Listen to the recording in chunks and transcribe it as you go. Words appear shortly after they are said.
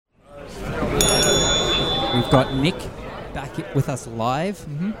We've got Nick back with us live.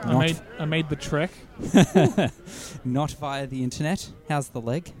 Mm-hmm. I made the trek. Not via the internet. How's the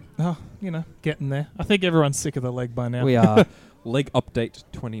leg? Oh, getting there. I think everyone's sick of the leg by now. We are. Leg update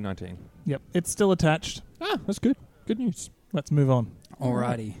 2019. Yep, it's still attached. That's good. Good news. Let's move on.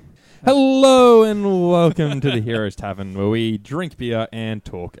 Alrighty. Hello and welcome to the Heroes Tavern, where we drink beer and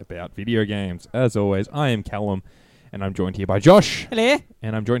talk about video games. As always, I am Callum, and I'm joined here by Josh. Hello.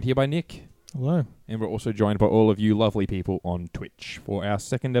 And I'm joined here by Nick. Hello. And we're also joined by all of you lovely people on Twitch for our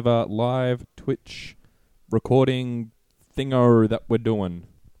second ever live Twitch recording thingo that we're doing.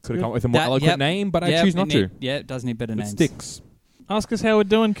 Could have come up with a more eloquent name, but I choose not to. Yeah, it does need better names. It sticks. Ask us how we're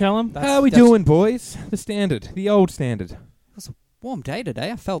doing, Callum. How are we doing, boys? The standard. The old standard. It was a warm day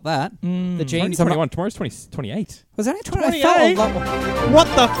today. I felt that. The jeans. Only 21. Tomorrow's 28. Was it only 28? 28? I felt a lot. What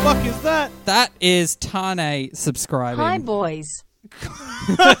the fuck is that? That is Tane subscribing. Hi, boys.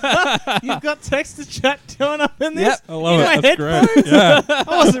 You've got text to chat going up in this? Yep. I love In it. my That's headphones? great. Yeah.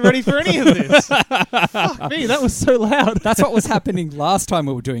 I wasn't ready for any of this. Fuck me, that was so loud. That's what was happening last time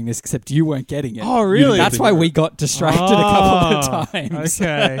we were doing this, except you weren't getting it. Oh, really? That's why we got distracted a couple of times.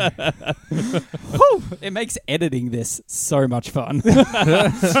 Okay. Whew, it makes editing this so much fun.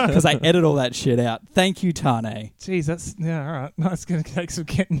 Because I edit all that shit out. Thank you, Tane. Jeez, that's... Yeah, all right. That's going to take some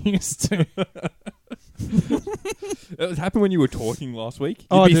getting used to. It happened when you were talking last week.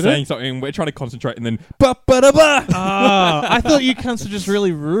 Oh, You'd be did saying it? something, we're trying to concentrate, and then ba-ba-da-ba! I thought you cunts were just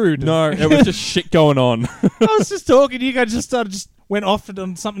really rude. No, it was just shit going on. I was just talking. You guys just went off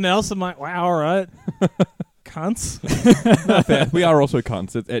on something else. I'm like, wow, all right. Cunts. Not fair. We are also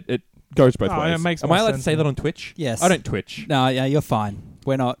cunts. It goes both ways. It makes Am more I allowed to sense say then. that on Twitch? Yes. I don't Twitch. No, yeah, you're fine.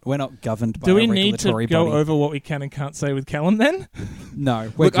 We're not governed by Do a we need to regulatory go body. over what we can and can't say with Callum then?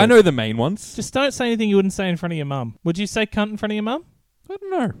 No. Look, I know the main ones. Just don't say anything you wouldn't say in front of your mum. Would you say cunt in front of your mum? I don't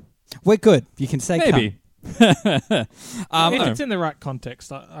know. We're good. You can say Maybe. cunt. If no. it's in the right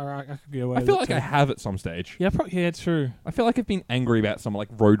context, I could go away I with feel it like too. I have at some stage. Yeah, yeah, true. I feel like I've been angry about some like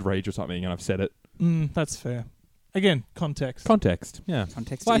road rage or something, and I've said it. That's fair. Again, context. Context. Yeah.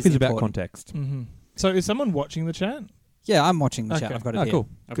 Context Life is about important. context. Mm-hmm. So is someone watching the chat? Yeah, I'm watching the chat. Okay. I've got it Oh, here. cool.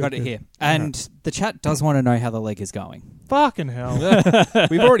 I've Good, got it good. here. And the chat does want to know how the leg is going. Fucking hell.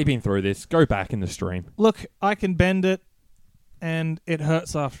 We've already been through this. Go back in the stream. Look, I can bend it, and it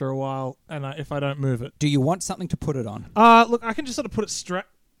hurts after a while, and if I don't move it. Do you want something to put it on? Look, I can just sort of put it straight.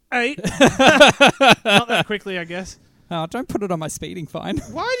 Not that quickly, I guess. Oh, don't put it on my speeding fine.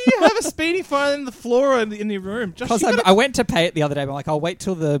 Why do you have a speedy fine in the floor in your room? Josh, Because I went to pay it the other day, but I'm like, I'll wait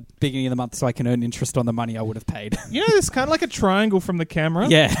till the beginning of the month so I can earn interest on the money I would have paid. you know, it's kind of like a triangle from the camera.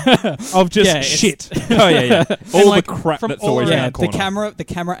 Yeah. Of just Yeah, it's- shit. Oh, yeah. All like, the crap from that's all always around. in Yeah, the corner. the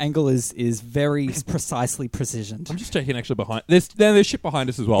camera angle is very precisely precisioned. I'm just checking actually behind. There's shit behind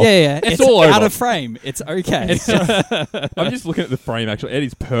us as well. Yeah. It's all over. out of frame. It's okay. I'm just looking at the frame actually. It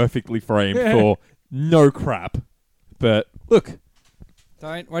is perfectly framed for no crap. But look,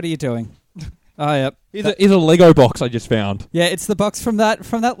 What are you doing? Oh, yep. here's a Lego box I just found. Yeah, it's the box from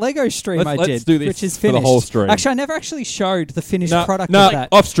that Lego stream I did, Let's do this which is for the finished. whole stream. Actually, I never actually showed the finished product no, of that.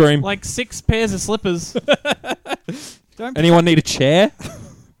 off stream. Like 6 pairs of slippers. Don't Anyone need a chair?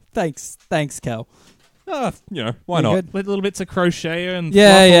 Thanks, Cal. Why You not? good? With little bits of crochet and Yeah,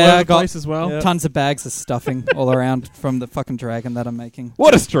 fluff yeah, all over I the got- place as well. Yeah. Tons of bags of stuffing all around from the fucking dragon that I'm making.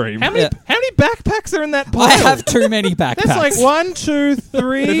 What a stream! How many backpacks are in that pile? I have too many backpacks. That's like 1, 2,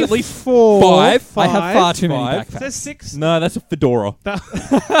 3, There's at least 4, five. I have far too many Five. backpacks. There's 6. No, that's a fedora.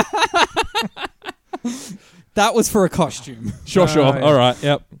 That was for a costume. Sure. Yeah. All right.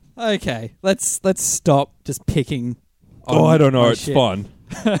 Yep. Okay, let's stop just picking. Oh, I don't know. on It's shit. fun.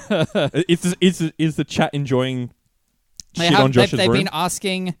 Is the chat enjoying shit on Josh's They've room? been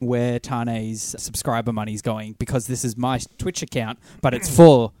asking where Tane's subscriber money's going because this is my Twitch account, but it's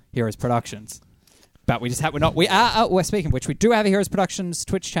for Heroes Productions. But we just have we're speaking of which, we do have a Heroes Productions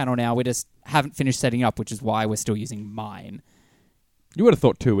Twitch channel now. We just haven't finished setting up, which is why we're still using mine. You would have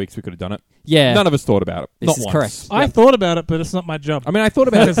thought 2 weeks we could have done it. Yeah, None of us thought about it. This Not is once. correct. I thought about it, but it's not my job. I mean, I thought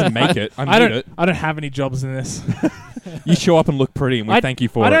about it to make it. I made it. I don't have any jobs in this. You show up and look pretty, and we thank you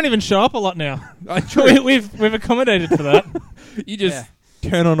for it. I don't even show up a lot now. True. we've accommodated for that. You just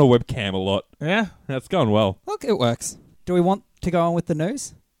turn on a webcam a lot. Yeah. That's going well. Look, it works. Do we want to go on with the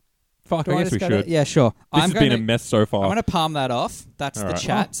news? Fuck, Do I guess just we go should. Yeah, sure. This has been a mess so far. I'm going to palm that off. That's All the right.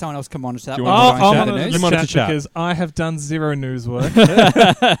 chat. Someone else can monitor that. Do you while want we're to going chat? through the I'm news. You monitor chat. because I have done 0 news work.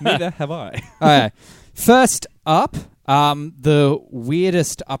 Neither have I. Okay. First up, the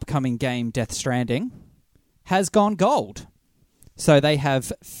weirdest upcoming game, Death Stranding, has gone gold. So they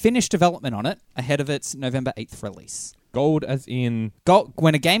have finished development on it ahead of its November 8th release. Gold as in... Gold.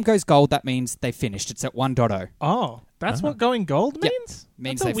 When a game goes gold, that means they finished. It's at 1.0. Oh, that's what going gold Yep. means?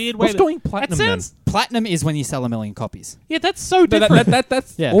 Means That's a they've- weird way What's to... going platinum That sounds... Platinum is when you sell 1 million copies. Yeah, that's so then? different.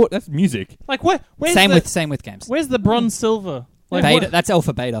 That's Yeah. that's music. Like, what? Where's Same the, with games. Where's the bronze, silver? Like, Beta. what? That's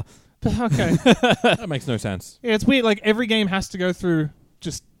alpha beta. Okay. That makes no sense. Yeah, it's weird. Like, every game has to go through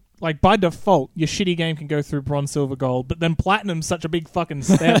just... Like, by default, your shitty game can go through bronze, silver, gold, but then platinum's such a big fucking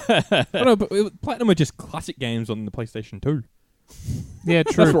step. No, but platinum are just classic games on the PlayStation 2. Yeah,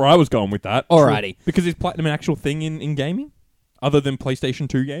 true. That's where I was going with that. Alrighty. Because is platinum an actual thing in gaming? Other than PlayStation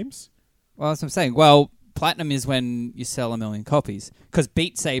 2 games? Well, that's what I'm saying. Well, platinum is when you sell 1 million copies. Because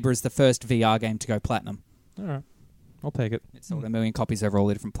Beat Saber is the first VR game to go platinum. All right. I'll take it. It sold 1 million copies over all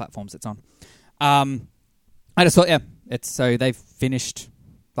the different platforms it's on. I just thought, it's so they've finished.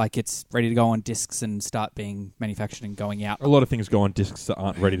 Like, it's ready to go on discs and start being manufactured and going out. A lot of things go on discs that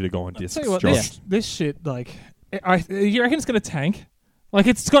aren't ready to go on discs, Tell you what, Josh. this shit, like, you reckon it's going to tank? Like,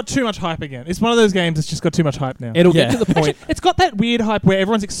 it's got too much hype again. It's one of those games that's just got too much hype now. It'll Yeah. get to the point... Actually, it's got that weird hype where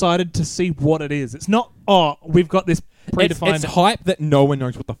everyone's excited to see what it is. It's not, we've got this predefined... It's hype that no one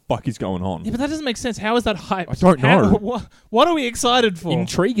knows what the fuck is going on. Yeah, but that doesn't make sense. How is that hype? I don't know. What are we excited for?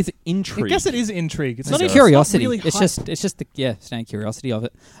 Intrigue is intrigue. I guess it is intrigue. It's It's not even curiosity. It's not really It's hype. just the staying curiosity of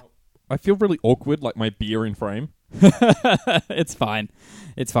it. I feel really awkward, like my beer in frame. It's fine.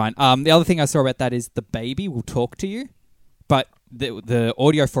 It's fine. The other thing I saw about that is the baby will talk to you, but the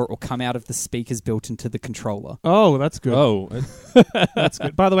audio for it will come out of the speakers built into the controller. Oh, that's good. Oh. That's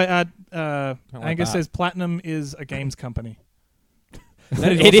good. By the way, like Angus that. says Platinum is a games company.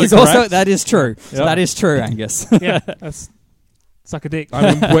 It is also correct. that is true. So Yeah. that is true, Angus. Yeah, that's suck a dick.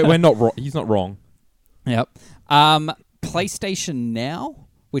 I mean, we're not wrong. He's not wrong. Yep. PlayStation Now,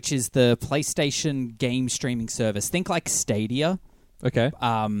 which is the PlayStation game streaming service. Think like Stadia. Okay.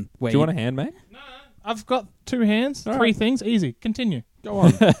 Where Do you want a hand, mate? I've got 2 hands, All 3 right. things, easy. Continue. Go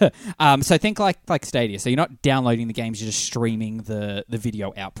on. So think like Stadia. So you're not downloading the games; you're just streaming the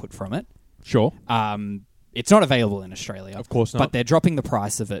video output from it. Sure. It's not available in Australia, Of course not. but they're dropping the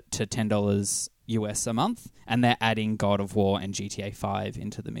price of it to $10 US a month, and they're adding God of War and GTA 5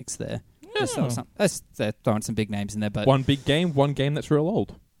 into the mix there. Just Oh. they're throwing some big names in there, but one big game, one game that's real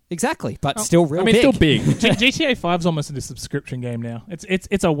old. exactly, but still real I mean, big. still big. GTA 5's almost a subscription game now.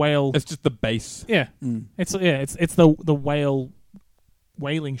 It's a whale. It's just the base. Yeah, Mm. it's the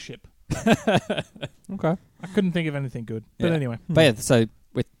whaling ship. Okay. I couldn't think of anything good. But Yeah. anyway, But yeah, so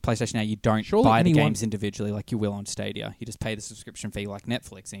with PlayStation Now, you don't Surely buy the anyone- games individually like you will on Stadia. You just pay the subscription fee like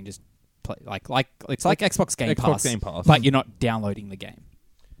Netflix, and you just play like it's like Xbox Game Xbox Pass, Game Pass. but you're not downloading the game,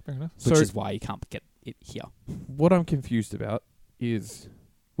 fair enough. which So- is why you can't get it here. What I'm confused about is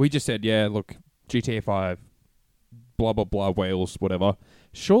we just said, yeah, look, GTA 5, blah, blah, blah, Wales, whatever.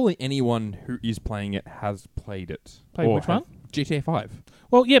 Surely anyone who is playing it has played it. Played Or which one? GTA 5.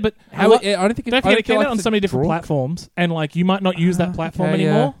 Well, yeah, but I don't think don't forget it came out on so many different platforms, and like you might not use that platform okay,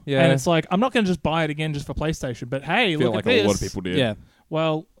 anymore. yeah. And it's like I'm not going to just buy it again just for PlayStation. But hey, I feel look like at this. a lot of people did. Yeah,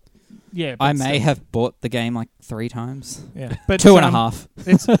 Well, yeah, but I may still. have bought the game like 3 times, Yeah, but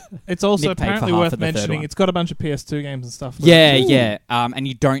 2.5. It's also Nick paid for apparently half worth of the third mentioning. one. It's got a bunch of PS2 games and stuff. Yeah, Ooh. yeah, and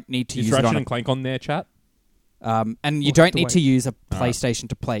you don't need to Is use it Ratchet on and Clank on their chat? and you We'll don't have to need wait. to use a All right. PlayStation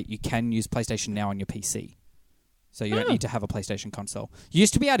to play it. You can use PlayStation Now on your PC. So you don't Oh. need to have a PlayStation console. You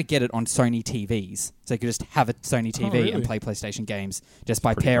used to be able to get it on Sony TVs. So you could just have a Sony TV really? and play PlayStation games just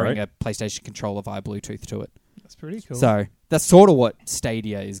by Pretty pairing great. a PlayStation controller via Bluetooth to it. That's pretty cool. So that's sort of what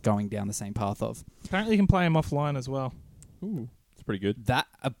Stadia is going down the same path of. apparently you can play them offline as well. Ooh, it's pretty good. That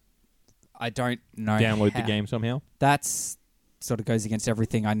I don't know. Download the how- game somehow. That's sort of goes against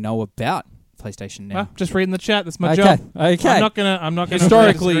everything I know about PlayStation Now. Well, just reading the chat. That's my Okay, job. okay. I'm not gonna.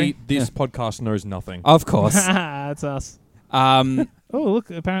 Historically, this podcast knows nothing. Of course. That's us. um, Oh,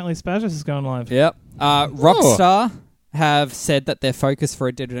 look! Apparently, Spazzes is going live. Yep. Rockstar have said that their focus for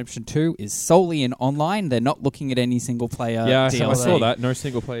Red Dead Redemption 2 is solely in online. They're not looking at any single player Yeah, DLC. I saw that. No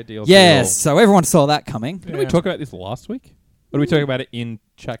single player DLC. Yes, so everyone saw that coming. Didn't we talk about this last week? Or did we talk about it in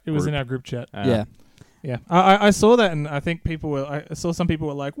chat It was group? in our group chat. Yeah. Yeah, I saw that, and I think people were. I saw some people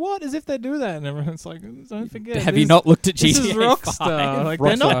were like, "What? As if they do that?" And everyone's like, "Don't forget." Have you not looked at This GTA is Rockstar. 5? Like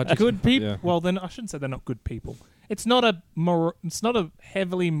they're Rockstar not just- good people. yeah. Well, then I shouldn't say they're not good people. It's not a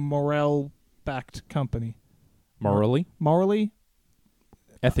heavily morale backed company. Morally?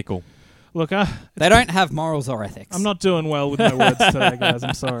 Ethical. Look, They don't have morals or ethics. I'm not doing well with my words today, guys.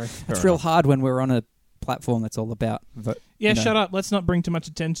 I'm sorry. It's real hard when we're on a platform that's all about... Yeah, You know. shut up. Let's not bring too much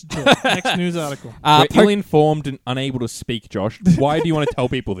attention to it. Next news article. We're Po- ill-informed and unable to speak, Josh. Why do you want to tell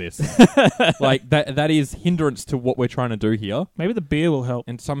people this? Like, that is hindrance to what we're trying to do here. Maybe the beer will help.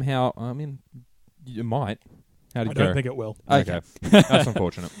 And somehow, I mean, you might. How I did it go? don't think it will. Okay. That's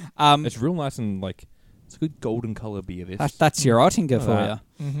unfortunate. Um, It's real nice and like it's a good golden color beer. This. that's your Oettinger Look for at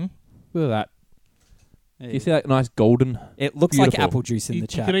you. Mm-hmm. Look at that. Do you see that nice golden It looks like Beautiful. apple juice in You the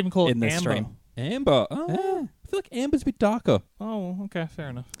chat. could even call it in the amber. stream. amber? Oh, Yeah. I feel like amber's a bit darker. Oh, okay, fair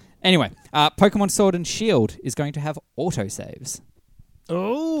enough. Anyway, Pokemon Sword and Shield is going to have autosaves.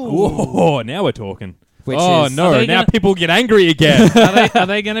 Oh, Oh, now we're talking. Which oh is, no! Are they Now gonna- people get angry again. are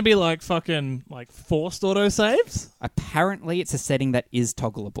they going to be like fucking like forced autosaves? Apparently, it's a setting that is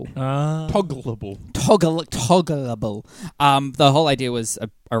toggleable. Toggleable. Toggleable. The whole idea was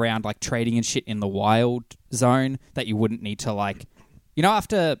around like trading and shit in the wild zone that you wouldn't need to like,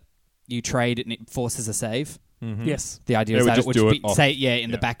 after you trade and it forces a save. Mm-hmm. Yes. The idea They is would that just it do would it be, off. say, in Yeah.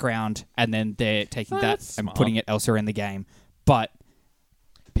 the background, and then they're taking Oh, that that's and smart. putting it elsewhere in the game. But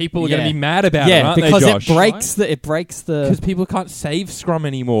People are Yeah. going to be mad about it, yeah, aren't because they, Josh? it breaks the. Because people can't save Scrum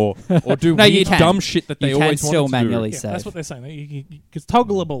anymore or do No, you weird can. dumb shit that they You can always still wanted to manually Yeah, save. that's what they're saying. It's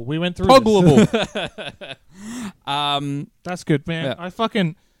toggleable. We went through this. Toggleable. That's good, man. Yeah. I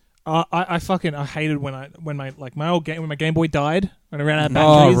fucking, I hated when my Game Boy died when I ran out of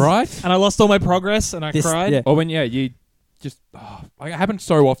Oh, batteries. right. And I lost all my progress and I This- cried. yeah. Or when, you just... it happened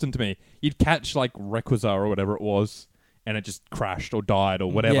so often to me. You'd catch, like, Rayquaza or whatever it was, and it just crashed or died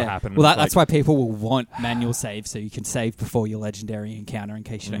or whatever Yeah. happened. Well, It's that's like, why people will want manual save, so you can save before your legendary encounter in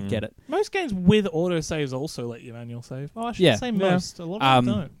case you don't get it. Most games with autosaves also let you manual save. Oh, I should Yeah. say Yeah. most. A lot of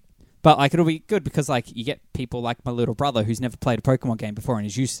them don't. But like it'll be good because like you get people like my little brother who's never played a Pokemon game before and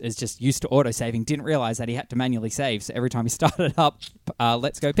is just used to auto saving. Didn't realize that he had to manually save. So every time he started up,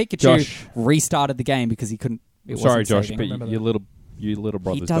 Let's Go Pikachu, Josh. restarted the game because he couldn't. It Sorry, wasn't Josh, saving. but Remember your little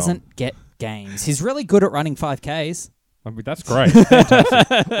brother's He doesn't get games. He's really good at running 5Ks. dumb. I mean, that's great.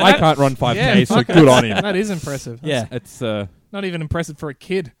 Fantastic. I can't run 5K, so fuck good it. on him. That is impressive. Yeah. It's Not even impressive for a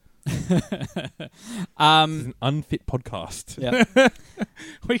kid. an unfit podcast. Yeah.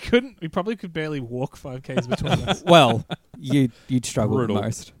 We probably could barely walk 5Ks between us. Well, you'd struggle the Brutal.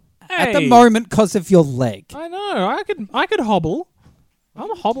 most at the Hey. moment because of your leg. I know. I could hobble.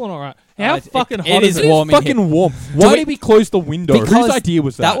 I'm hobbling all right. How it- fucking it hot is is it? warm in Fucking here. warm. Why we- did we close the window? Whose Because idea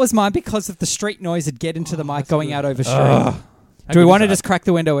was that? That was mine because of the street noise it'd get into the mic that's going good. out over street. How Do we good want to is that? just crack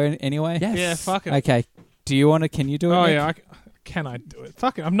the window anyway? Yes. Yeah, fuck it. Okay. Do you want to? Can you do it? Oh Nick? yeah, can I do it?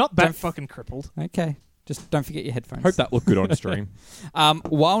 Fuck it. I'm not that Don't- fucking crippled. Okay. Just don't forget your headphones. Hope that looked good on stream.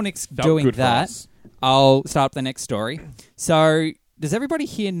 While Nick's Felt doing good for that, us. I'll start up the next story. So, does everybody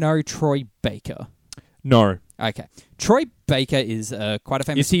here know Troy Baker? No. Okay. Troy Baker is quite a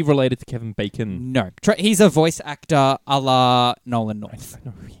famous... Is he related to Kevin Bacon? No. He's a voice actor a la Nolan North. I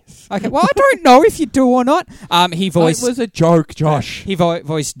know who he is. Okay. Well, I don't know if you do or not. He voiced... It was a joke, Josh. He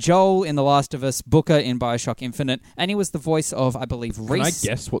voiced Joel in The Last of Us, Booker in Bioshock Infinite, and he was the voice of, I believe, Can Reese. I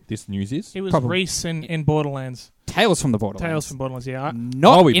guess what this news is? He was Probably. Reese in Borderlands. Tales from the Borderlands. Tales from Borderlands. Yeah,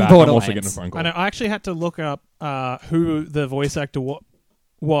 Not I'll be in back. Borderlands. I'm also getting a phone call. I know. I actually had to look up who the voice actor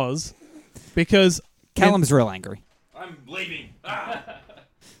was because Callum's real angry. I'm leaving.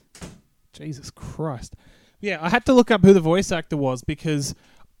 Jesus Christ. Yeah, I had to look up who the voice actor was because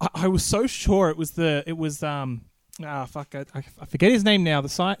I was so sure it was I forget his name now.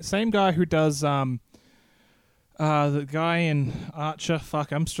 The same guy who does the guy in Archer.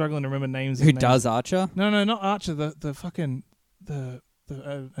 Fuck, I'm struggling to remember names. Who does Archer? No, not Archer. The fucking the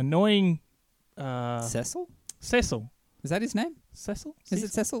annoying Cecil? Cecil. Is that his name? Cecil? Is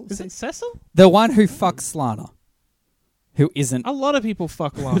it Cecil? Is it Cecil? The one who fucks Lana. Who isn't... A lot of people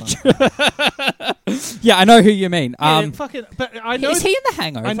fuck Lana. Yeah, I know who you mean. Fucking. But I know. Is he in The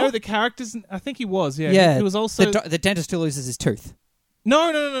Hangover? I know the characters. I think he was. Yeah. Yeah. He was also The dentist who loses his tooth.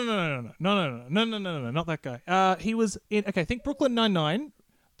 No, not that guy. He was in. Okay, think Brooklyn Nine-Nine,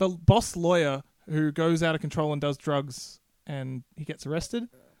 the boss lawyer who goes out of control and does drugs, and he gets arrested.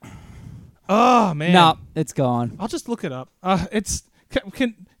 Oh man, No, it's gone. I'll just look it up. It's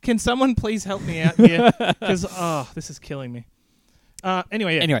can someone please help me out here? Because this is killing me.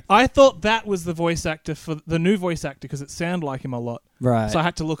 Anyway, yeah. Anyway. I thought that was the voice actor for the new voice actor because it sounded like him a lot. Right. So I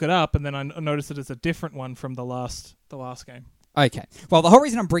had to look it up, and then I noticed that it's a different one from the last game. Okay. Well, the whole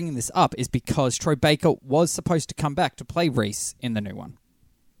reason I'm bringing this up is because Troy Baker was supposed to come back to play Reese in the new one.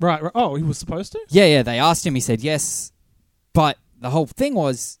 Right. Oh, he was supposed to? Yeah. They asked him. He said yes. But the whole thing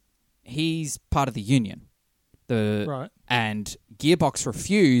was he's part of the union. Right. And Gearbox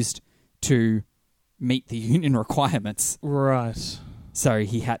refused to meet the union requirements. Right. So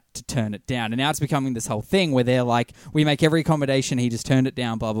he had to turn it down. And now it's becoming this whole thing where they're like, we make every accommodation, he just turned it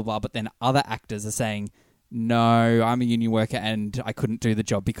down, blah, blah, blah. But then other actors are saying, no, I'm a union worker and I couldn't do the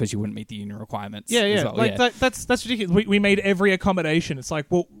job because you wouldn't meet the union requirements. Yeah, as yeah. well. Like that's ridiculous. We made every accommodation. It's like,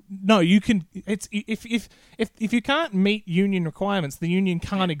 well, no, you can. It's if you can't meet union requirements, the union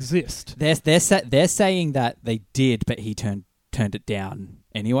can't exist. They're saying that they did, but he turned it down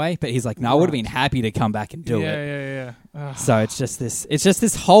anyway. But he's like, no, I would have been happy to come back and do it. Yeah. Ugh. So it's just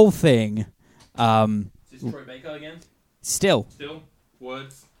this whole thing. Is this Troy Baker again? Still,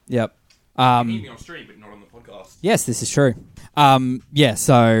 words. yep. Me on stream, but not on the podcast. Yes, this is true. Yeah,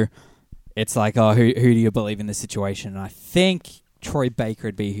 so it's like, oh, who do you believe in this situation? And I think Troy Baker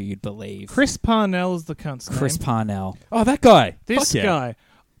would be who you'd believe. Chris Parnell is the cunt's Chris name. Parnell. Oh, that guy. This Fuck yeah. guy.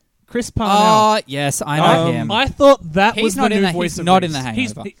 Chris Parnell. Oh, yes, I know him. I thought that He's was not the in new the- voice he's of not Reese. in The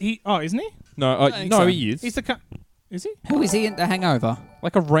Hangover. Isn't he? No, think no, so. he is. He's the cunt. Is he? Who is he in The Hangover?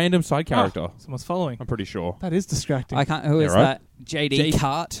 Like a random side character. Oh, someone's following. I'm pretty sure. That is distracting. I can't. Who is right. that? JD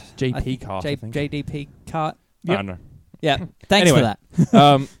Cart. JP Cart, I think. JDP Cart. Yep. I don't know. Yeah. Thanks Anyway. for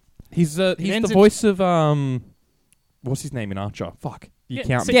that. He's the ends in- voice of what's his name in Archer? Fuck, you Yeah,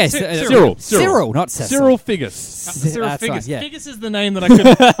 count. Si- me. Yes, Cyril. Cyril, not Cecil. Cyril Figgis. Cyril That's Figgis. right, yeah. Figgis is the name that I could.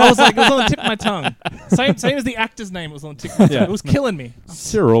 I was like, it was on the tip of my tongue. Same as the actor's name was on the tip of my tongue. Yeah. It was killing me.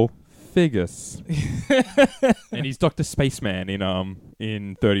 Cyril Figgis. And he's Dr. Spaceman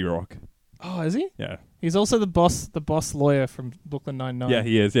in 30 Rock. Oh, is he? Yeah. He's also the boss lawyer from Brooklyn Nine-Nine. Yeah,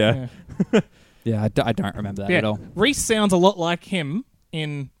 he is. Yeah. Yeah, I don't remember that Yeah. at all. Reese sounds a lot like him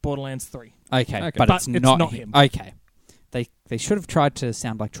in Borderlands 3. Okay, But but it's it's not not him. him. Okay, they should have tried to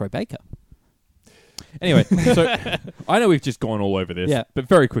sound like Troy Baker. Anyway, so I know we've just gone all over this, Yeah. but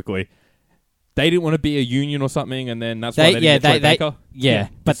very quickly, they didn't want to be a union or something, and then that's why they didn't get Troy Baker. Yeah,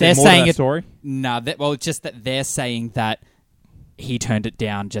 but Is there they're more to saying that it. story. No, it's just that they're saying that he turned it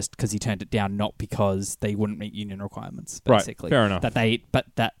down just because he turned it down, not because they wouldn't meet union requirements. Basically, Right, fair enough.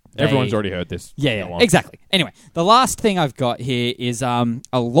 That Everyone's already heard this. Yeah, Go on. exactly. Anyway, the last thing I've got here is a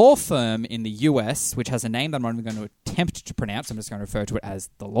law firm in the US, which has a name that I'm not even going to attempt to pronounce. I'm just going to refer to it as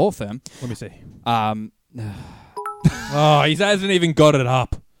the law firm. Let me see. Hey, Oh, he hasn't even got it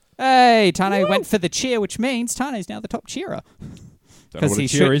up. Tane went for the cheer, which means Tane's now the top cheerer. Don't know what he a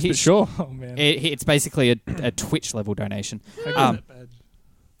cheer should- is, he but sh- sure. Oh, man. It's basically a Twitch level donation. I got that badge.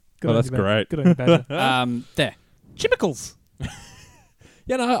 Good Oh, on that's you, man. great. Good on you, Badger. There. Chimicles.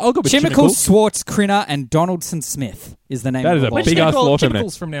 Yeah, no, I'll go with Chimicles, Chimicles. Swartz, Crinner, and Donaldson Smith is the name That of is the a law We're big just ass gonna call law it firm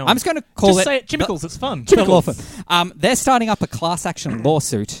Chimicles from now on. I'm just going to call just it say it Chimicles. It's fun. the law firm. They're starting up a class action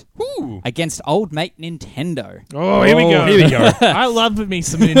lawsuit Ooh. against old mate Nintendo. Oh, here we go. Here we go. I love me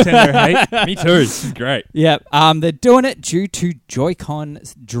some Nintendo hate. Me too. This is great. Yep. They're doing it due to Joy-Con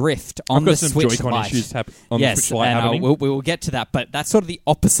drift on I've got the some Switch Joy-Con Lite. issues on Yes, the Switch Lite and happening. we will get to that, but that's sort of the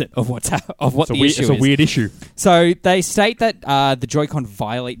opposite of what the issue It's a is. weird issue. So they state that the Joy-Con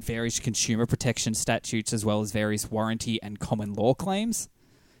violate various consumer protection statutes as well as various warranty and common law claims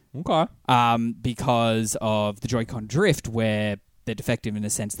Okay. because of the Joy-Con drift, where they're defective in the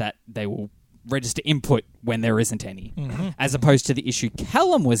sense that they will register input when there isn't any, as opposed to the issue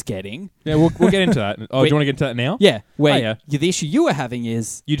Callum was getting. Yeah, we'll get into that. Oh, do you want to get into that now? Yeah, where Oh, yeah. the issue you were having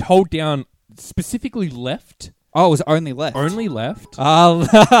is You'd hold down specifically left. it was only left. Only left.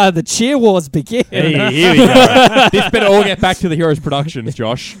 The cheer wars begin. Hey, here we go. This better all get back to the Heroes Productions,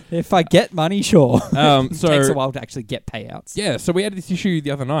 Josh. If I get money, sure. So Takes a while to actually get payouts. yeah, so we had this issue the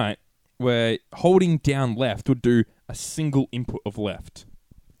other night where holding down left would do a single input of left.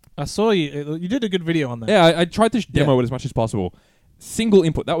 I saw you. You did a good video on that. Yeah, I tried to demo it as much as possible. Single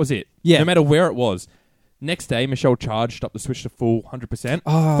input, that was it. Yeah. No matter where it was. Next day, Michelle charged up the Switch to full 100%.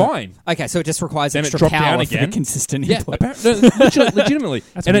 Oh. Fine. Okay, so it just requires Then it extra dropped power down for again. the consistent Yeah, input. apparently, legitimately.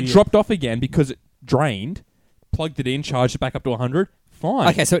 That's And weird. it dropped off again because it drained, plugged it in, charged it back up to 100. Fine.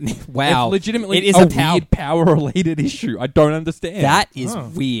 Okay, so wow, It's legitimately it is a a power. weird power-related issue. I don't understand. That is Oh.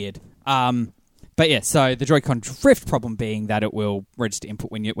 weird. But yeah, so the Joy-Con drift problem being that it will register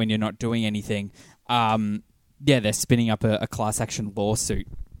input when you're not doing anything. Yeah, they're spinning up a class action lawsuit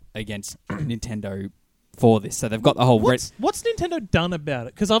against Nintendo for this. So they've got the whole What's Nintendo done about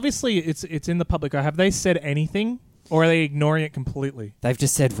it? Because obviously it's in the public eye. Have they said anything, or are they ignoring it completely? They've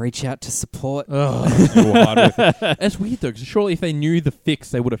just said reach out to support. Ugh. They were hard with it. That's weird, though, because surely if they knew the fix,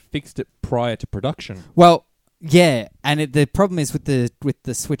 they would have fixed it prior to production. Well, yeah, and the problem is with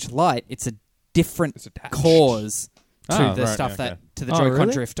the Switch Lite, it's a different It's attached. cause to Oh, the right, stuff okay. to the Oh, Joy-Con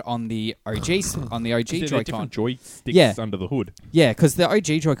really? drift on the OG They're Joy-Con. different joysticks Yeah. under the hood. Yeah, because the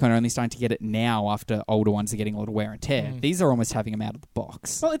OG Joy-Con are only starting to get it now after older ones are getting a lot of wear and tear. Mm. These are almost having them out of the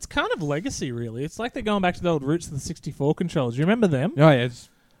box. Well, it's kind of legacy, really. It's like they're going back to the old roots of the 64 controllers. You remember them? Oh, yeah.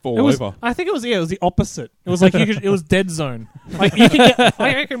 fall It was, over. I think it was the opposite. It was like it was dead zone. Like you could get,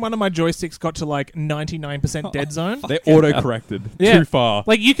 I reckon one of my joysticks got to like 99% dead zone. They're auto-corrected Yeah. too far.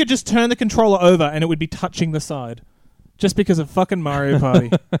 Like you could just turn the controller over and it would be touching the side, just because of fucking Mario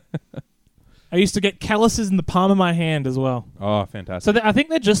Party. I used to get calluses in the palm of my hand as well. Oh, fantastic. So I think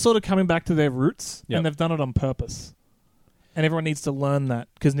they're just sort of coming back to their roots, Yep. and they've done it on purpose. And everyone needs to learn that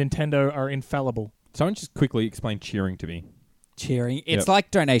because Nintendo are infallible. Someone just quickly explain cheering to me. Cheering. It's Yep.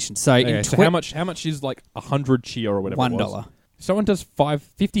 like donation. So Okay, in so how much is like 100 cheer or whatever it was? $1. If someone does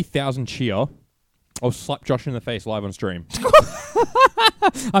 50,000 cheer, I'll slap Josh in the face live on stream.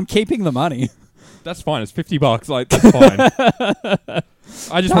 I'm keeping the money. That's fine. It's $50. Like, that's fine.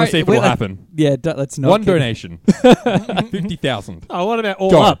 I just want to see if it'll happen. Yeah, let's not. One donation. 50,000. Oh, what about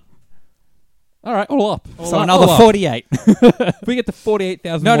all Go on. up? All right, all up. So another All up. 48. If we get to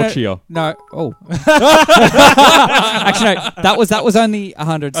 48,000 more cheer. No. Oh. Actually, no. That was only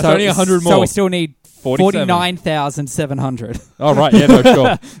 100. That's So only 100 So more. we still need 47. 49,700. All right, yeah, no,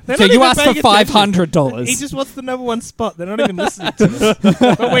 sure. They're So not you even asked for paying attention. $500. He just wants the number one spot. They're not even listening to this.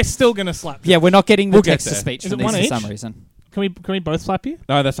 But we're still going to slap you. Yeah, we're not getting the We'll get text to there. speech Is from it these one for each? some reason. Can we both slap you?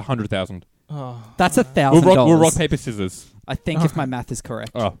 No, that's 100,000. Oh. That's We'll $1,000. we'll rock, paper, scissors. I think if my math is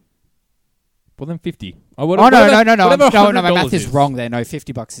correct. Oh. Well, then 50. Oh, no. My math is wrong there. No,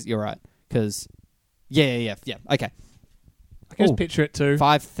 $50 is, you're right. Because, yeah. Okay. I can just Ooh. picture it too.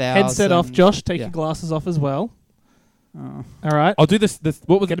 5,000. Headset off. Josh, take Yeah. your glasses off as well. Oh. All right. I'll do this.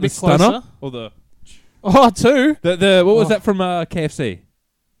 What was Get it? a bit The stunner? closer. Or the Oh, two. what was Oh. that from KFC?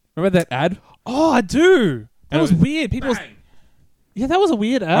 Remember that ad? Oh, I do. That And was it was weird. People. Yeah, that was a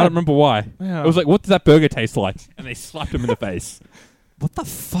weird ad. I don't remember why. Yeah. It was like, what does that burger taste like? And they slapped him in the face. What the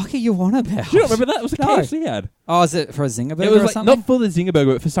fuck are you on about? Do you not remember that? It was a No. KFC ad. Oh, is it for a Zinger burger It was or like something? not for the Zinger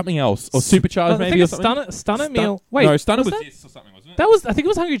burger, but for something else. Or Supercharged I maybe think or it's something. Stunner meal. Wait, no, Stunner was was that? this or something, wasn't it? That was. I think it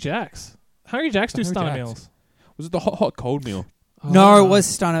was Hungry Jack's. Hungry Jack's do Hungry Stunner Jack's. meals. Was it the hot cold meal? No, Oh. it was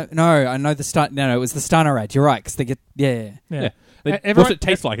Stunner. No, I know the Stunner. No, it was the Stunner ad. You're right, because they get... Yeah. Yeah. They, Everyone- what's it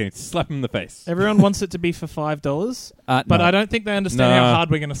taste like? And slap him in the face. Everyone wants it to be for $5, but No. I don't think they understand No. how hard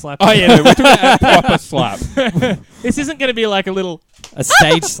we're going to slap. Oh you. yeah, no, we're talking about a proper slap. This isn't going to be like a little. A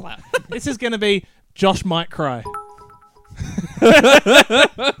stage slap. This is going to be Josh might cry.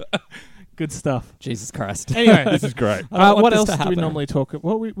 Good stuff. Jesus Christ. Anyway, This is great. I don't want what this else to do we happen. normally talk?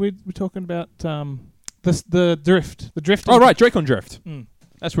 Well, we're talking about the drift. The drift. Oh right, Drake on Drift. Mm.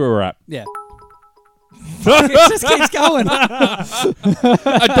 That's where we're at. Yeah. It just keeps going.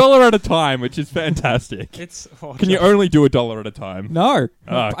 $1 at a time, which is fantastic. It's. Can you only do $1 at a time? No.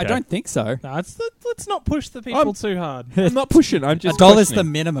 Oh, okay. I don't think so. No, let's not push the people too hard. I'm not pushing. I'm just $1's the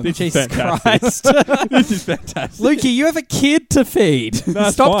questioning. minimum. This is Jesus fantastic. Christ. This is fantastic. Lukey, you have a kid to feed. No,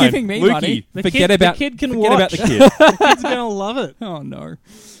 it's Stop fine. giving me Lukey, money. Forget about the kid can forget watch. about the kid. The kid's gonna love it. Oh, no.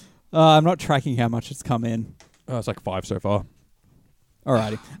 I'm not tracking how much it's come in. Oh, it's like 5 so far.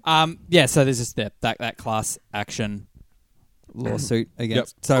 Alrighty. Yeah, so there's just that class action lawsuit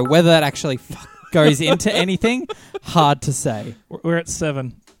against. Yep. So whether that actually goes into anything, hard to say. We're at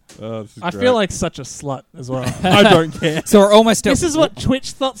 7. Oh, this is I great. feel like such a slut as well. I don't care. So we're almost at... This is what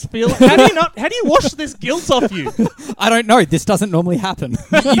Twitch thoughts feel like. How do you wash this guilt off you? I don't know. This doesn't normally happen.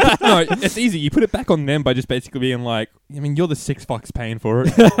 No, it's easy. You put it back on them by just basically being like, I mean, you're the $6 paying for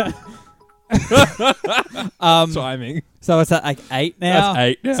it. Timing. So it's at like 8 now? That's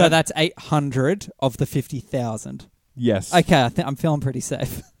 8. Yeah. So that's 800 of the 50,000. Yes. Okay, I'm feeling pretty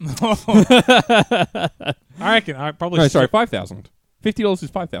safe. I reckon. I probably. No, sorry, 5,000. $50 is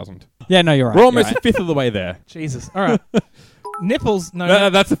 5,000. Yeah, no, you're right. We're almost you're a fifth of the way there. Jesus. All right. Nipples. No. No,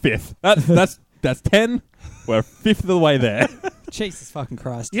 that's a fifth. That's 10. We're a fifth of the way there. right. Jesus fucking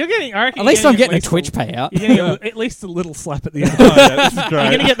Christ. You're getting. I reckon At you're least I'm getting a least Twitch payout. You're getting at least a little slap at the end. Oh, yeah, this is You're great.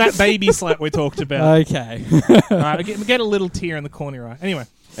 going to get that baby slap we talked about. Okay. All right. Get a little tear in the corner of your eye.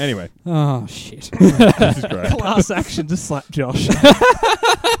 Anyway, Oh, shit. This is great. class action to slap Josh.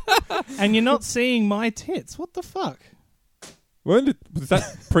 And you're not seeing my tits. What the fuck? Was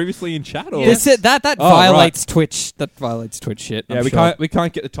that previously in chat? Or? Yes. That Oh, violates Twitch. That violates Twitch shit. Yeah, I'm we sure.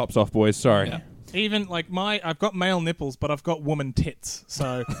 can't get the tops off, boys. Sorry. Yeah. Even like I've got male nipples, but I've got woman tits.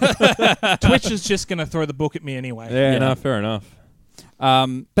 So Twitch is just going to throw the book at me anyway. Yeah, Yeah. no, fair enough.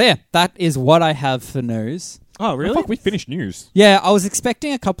 But yeah, that is what I have for news. Oh, Oh, really? fuck, we finished news. Yeah, I was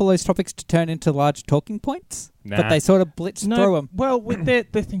expecting a couple of those topics to turn into large talking points, Nah. but they sort of blitzed through them. Well, they're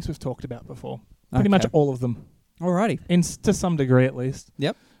things we've talked about before. Pretty Okay. much all of them, Alrighty. to some degree at least.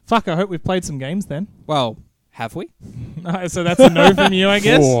 Yep. Fuck, I hope we've played some games then. Well, Have we? So that's a no from you, I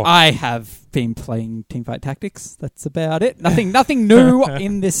guess. Oh. I have been playing Teamfight Tactics. That's about it. Nothing new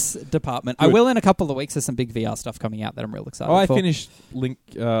in this department. I Good. will in a couple of weeks. There's some big VR stuff coming out that I'm real excited I for. finished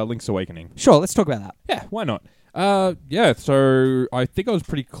Link's Awakening. Sure, let's talk about that. Yeah, why not? So I think I was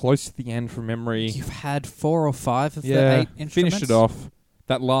pretty close to the end from memory. You've had 4 or 5 of the 8 instruments. Finished it off.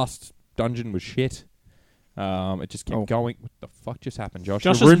 That last dungeon was shit. It just kept going. What the fuck just happened, Josh?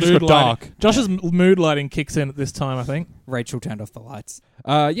 The room just got dark. Josh's mood lighting kicks in at this time, I think. Rachel turned off the lights.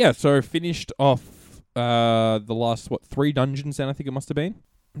 So finished off the last 3 dungeons. Then I think it must have been.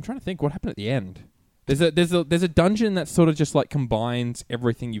 I'm trying to think what happened at the end. There's a dungeon that sort of just like combines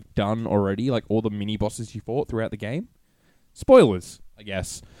everything you've done already, like all the mini bosses you fought throughout the game. Spoilers, I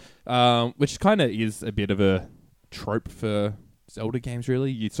guess. Which kind of is a bit of a trope for Zelda games,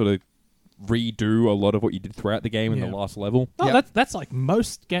 really. You sort of redo a lot of what you did throughout the game in the last level. No, that's like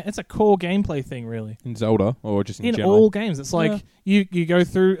most it's a core gameplay thing, really. In Zelda, or just in general? All games. It's like you go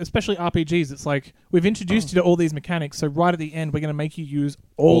through, especially RPGs, it's like we've introduced you to all these mechanics, so right at the end we're going to make you use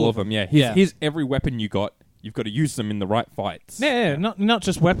all of them. Yeah. Here's every weapon you got. You've got to use them in the right fights. Yeah. Not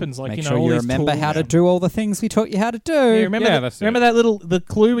just weapons. Like, Make you know, sure all you these remember tools. how to do all the things we taught you how to do. Yeah, remember that it. the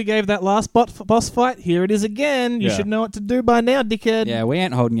clue we gave that last boss fight? Here it is again. You should know what to do by now, dickhead. Yeah, we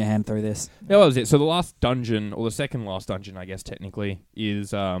ain't holding your hand through this. That was it. So the last dungeon, or the second last dungeon, I guess technically,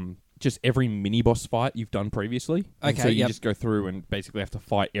 is just every mini boss fight you've done previously. And Okay, so you just go through and basically have to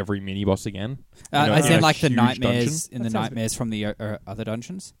fight every mini boss again. As in like the huge nightmares dungeon. in the nightmares from the other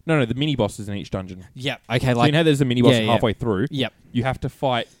dungeons? No, the mini bosses in each dungeon. Yeah. Okay, So like... you know there's a mini boss halfway through. Yep. You have to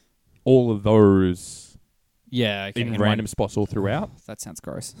fight all of those Yeah, okay. in random spots all throughout. That sounds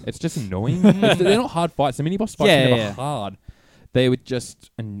gross. It's just annoying. They're not hard fights. The mini boss fights are never hard. They were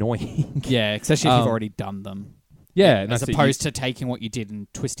just annoying. Yeah, especially if you've already done them. Yeah, and as opposed to taking what you did and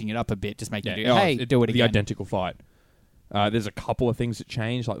twisting it up a bit, just making you do, hey, do it again. The identical fight. There's a couple of things that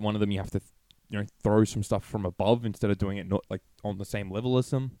change. Like one of them, you have to, throw some stuff from above instead of doing it not like on the same level as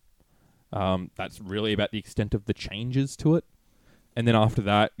them. That's really about the extent of the changes to it. And then after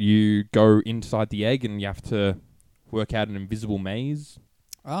that, you go inside the egg and you have to work out an invisible maze.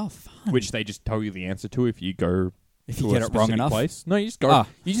 Oh, fun! Which they just tell you the answer to if you go. If you get it wrong enough. Place. No, you just go.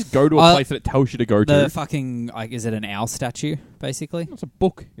 You just go to a place that it tells you to go to. The fucking is it an owl statue? Basically, it's a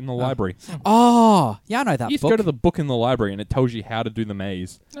book in the library. Oh, yeah, I know that. You just go to the book in the library and it tells you how to do the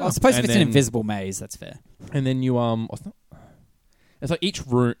maze. I suppose if it's an invisible maze, that's fair. And then you it's like each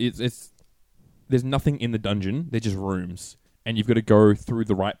room. It's there's nothing in the dungeon. They're just rooms, and you've got to go through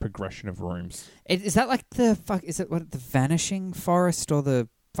the right progression of rooms. Is that like the Is it the Vanishing Forest or the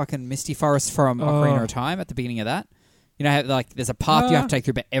fucking Misty Forest from Ocarina of Time at the beginning of that? You know, how, like there's a path you have to take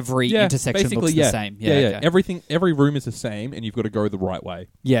through, but every intersection looks the same. Yeah. Every room is the same, and you've got to go the right way.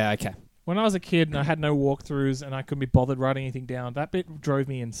 Yeah. Okay. When I was a kid and I had no walkthroughs and I couldn't be bothered writing anything down, that bit drove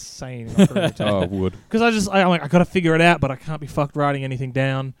me insane. In Ocarina of Time. Oh, it would. Because I'm like, I got to figure it out, but I can't be fucked writing anything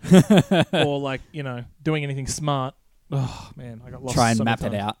down or like doing anything smart. Oh man, I got lost. Try and so map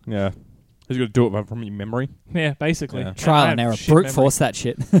many it times. out. Yeah. You've got to do it from your memory. Yeah, basically. Yeah. Trial and error. Brute force that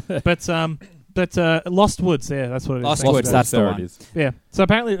shit. But Lost Woods, that's what it is. Lost Woods, that's the there one. it is. Yeah. So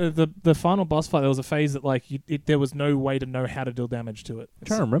apparently the final boss fight, there was a phase that like there was no way to know how to deal damage to it. I'm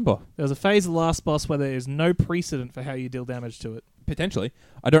trying to remember. There was a phase of the last boss where there is no precedent for how you deal damage to it. Potentially.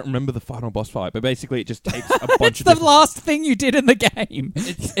 I don't remember the final boss fight, but basically it just takes a bunch It's of the different... last thing you did in the game.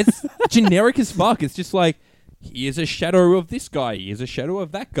 It's generic as fuck. It's just like, here's a shadow of this guy, here's a shadow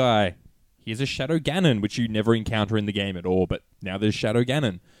of that guy, here's a Shadow Ganon, which you never encounter in the game at all, but now there's Shadow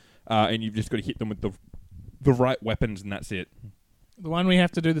Ganon. And you've just got to hit them with the right weapons, and that's it. The one we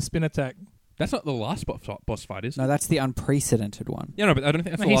have to do the spin attack. That's not the last boss fight, is it? No, that's the unprecedented one. Yeah, no, but I don't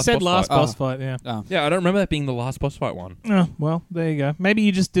think that's the He last said boss last fight. boss fight, yeah. Oh. Yeah, I don't remember that being the last boss fight one. Oh, well, there you go. Maybe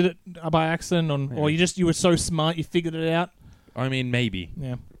you just did it by accident, or you were so smart you figured it out. I mean, maybe.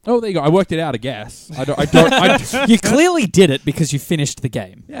 Yeah. Oh, there you go. I worked it out, I guess. I don't. You clearly did it because you finished the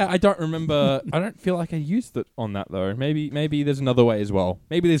game. Yeah, I don't remember. I don't feel like I used it on that, though. Maybe there's another way as well.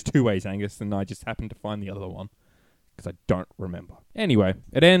 Maybe there's 2 ways, Angus, and I just happened to find the other one. Because I don't remember. Anyway,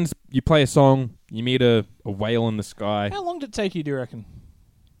 it ends, you play a song, you meet a whale in the sky. How long did it take you, do you reckon?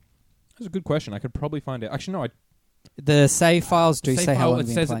 That's a good question. I could probably find it. Actually, no. The save files do say how long it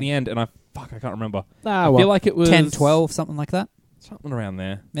you've says been at the end, and I can't remember. Ah, I feel like it was 10, 12, something like that. something around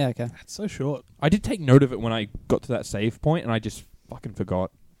there. Yeah, okay. That's so short. I did take note of it when I got to that save point, and I just fucking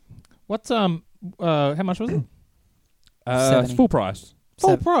forgot. What's how much was it? It's full price.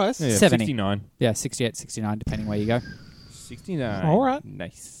 Full price? Yeah, 70. 69. Yeah, 68, 69, depending where you go. 69. All right.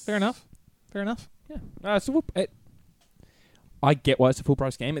 Nice. Fair enough. Yeah. So I get why it's a full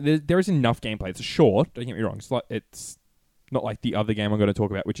price game. There is enough gameplay. It's short. Don't get me wrong. It's not like the other game I'm going to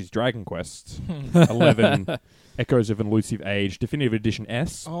talk about, which is Dragon Quest 11 Echoes of an Elusive Age Definitive Edition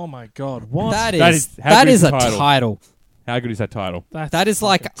S. Oh my god, what? That That is is- how good is a the title? title. How good is that title? That is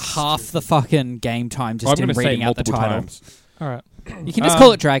like half the fucking game time just I'm in going to say it reading out the multiple title. times. All right. You can just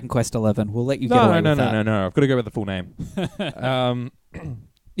call it Dragon Quest 11. We'll let you get away with that. No. I've got to go with the full name.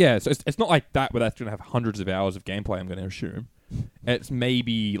 Yeah, so it's not like that where that's going to have hundreds of hours of gameplay, I'm going to assume. It's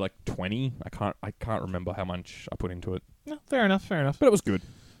maybe like 20. I can't remember how much I put into it. No, fair enough. But it was good.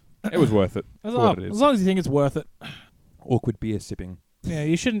 It was worth it. As for what it is. long as you think it's worth it. Awkward beer sipping. Yeah,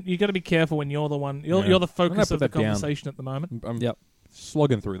 you shouldn't. You got to be careful when you're the one. You're Yeah. the focus I'm of the gonna put that down. conversation at the moment. I'm Yep.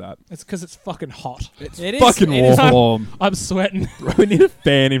 slogging through that. It's because it's fucking hot. It fucking is warm. warm. I'm sweating. We need a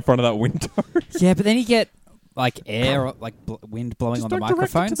fan in front of that window. Yeah, but then you get like air, or, like wind blowing Just on the don't direct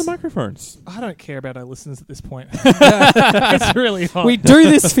it microphones. to the microphones. I don't care about our listeners at this point. It's really hot. We do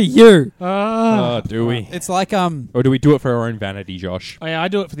this for you. Oh, do we? It's like Or do we do it for our own vanity, Josh? Oh, yeah, I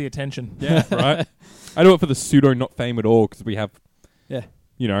do it for the attention. Yeah, right. I do it for the pseudo not fame at all because we have, Yeah.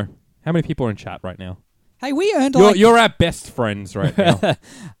 you know, how many people are in chat right now? Hey, we earned You're our best friends right now.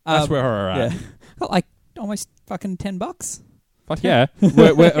 That's where we're at. yeah, got like almost fucking $10. Fuck yeah.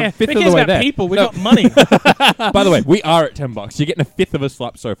 We're Yeah, a fifth who of cares the way about there. people? We No. got money. By the way, we are at $10. You're getting a fifth of a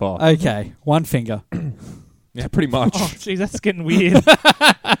slap so far. Okay, one finger. Yeah, pretty much. Oh, jeez, that's getting weird.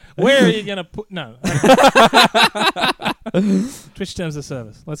 Where are you going to put... No. Twitch terms of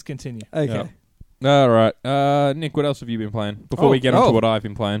service. Let's continue. Okay. All right. Nick, what else have you been playing? Before we get into what I've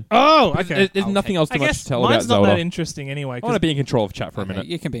been playing. Oh, okay. There's nothing else I too much guess to tell about mine's not Zelda. that interesting anyway. I want to be in control of chat for a minute.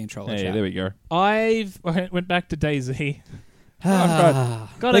 You can be in control of Hey, chat. there we go. I went back to DayZ.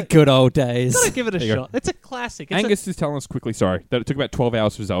 Ah, Gotta- the good old days. Gotta give it a There you go. shot. It's a classic. It's Angus is telling us quickly, sorry, that it took about 12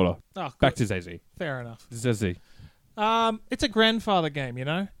 hours for Zelda. oh, Back good. to ZZ. Fair enough. ZZ. It's a grandfather game, you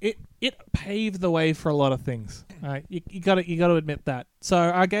know. It paved the way for a lot of things. You got to admit that. So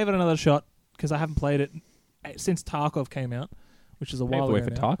I gave it another shot because I haven't played it since Tarkov came out, which is a while Paved the way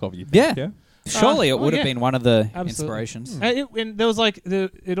ago for now. Tarkov, you Yeah. think? Yeah. Surely it oh, would have yeah. been one of the Absolutely. inspirations. And there was like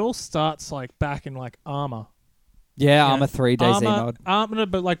it all starts like back in like Armor. Yeah, Arma 3 DayZ mod. Armor,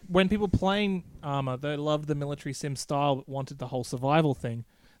 but like when people playing Armor, they loved the military sim style, but wanted the whole survival thing.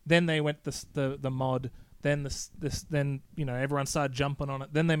 Then they went the mod. Then then everyone started jumping on it.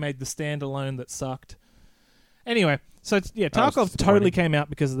 Then they made the standalone that sucked. Anyway, so was Tarkov totally disappointing. came out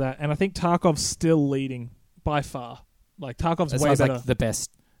because of that, and I think Tarkov's still leading by far. Like Tarkov's That way sounds better. like the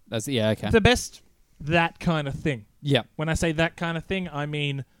best. Yeah, okay. The best that kind of thing. Yeah. When I say that kind of thing, I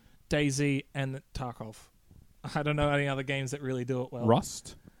mean DayZ and Tarkov. I don't know any other games that really do it well.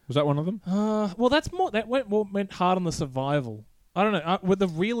 Rust? Was that one of them? Well, that's more that went hard on the survival. I don't know. With the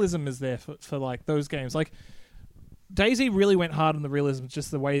realism is there for like those games. Like DayZ really went hard on the realism,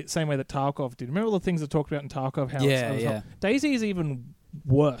 just same way that Tarkov did. Remember all the things I talked about in Tarkov? How Yeah, it's yeah. DayZ is even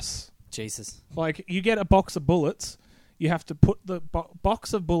worse. Jesus. Like you get a box of bullets, you have to put the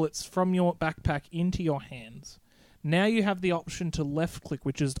box of bullets from your backpack into your hands. Now you have the option to left click,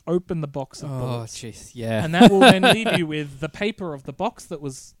 which is open the box of Oh, bullets. jeez. Yeah. And that will then leave you with the paper of the box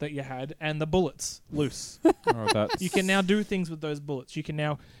that you had and the bullets loose. Oh, that's... You can now do things with those bullets. You can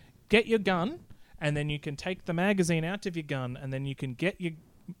now get your gun, and then you can take the magazine out of your gun, and then you can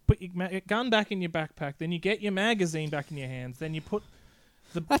put your gun back in your backpack. Then you get your magazine back in your hands. Then you put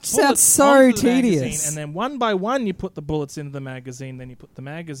the That sounds bullets so onto the tedious. magazine, and then one by one you put the bullets into the magazine. Then you put the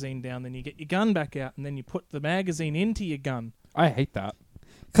magazine down. Then you get your gun back out, and then you put the magazine into your gun. I hate that.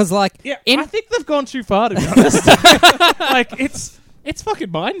 Because, like, Yeah, I think they've gone too far, to be honest. Like it's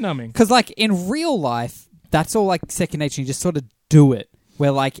fucking mind numbing. Because, like, in real life, that's all, like, second nature. You just sort of do it.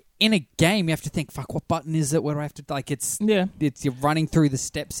 Where, like, in a game, you have to think, fuck, what button is it? Where do I have to, like, it's you're running through the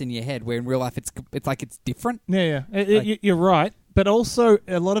steps in your head, where in real life, it's like it's different. Yeah. You're right, but also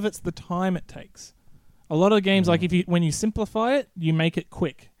a lot of it's the time it takes. A lot of games, like when you simplify it, you make it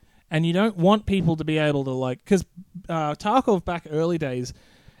quick, and you don't want people to be able to like because Tarkov back early days,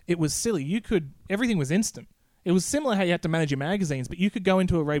 it was silly. Everything was instant. It was similar how you had to manage your magazines, but you could go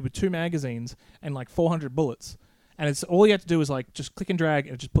into a raid with 2 magazines and like 400 bullets, and it's all you have to do is like just click and drag,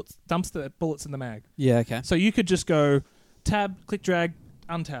 and it just dumps the bullets in the mag. Yeah, okay. So you could just go tab, click, drag,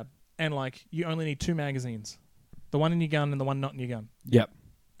 untab, and like you only need 2 magazines. The one in your gun and the one not in your gun. Yep.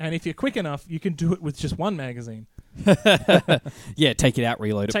 And if you're quick enough, you can do it with just 1 magazine. Yeah, take it out,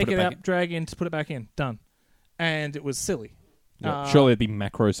 reload it, Take put it it out, back in. drag in, put it back in. Done. And it was silly. Surely there'd be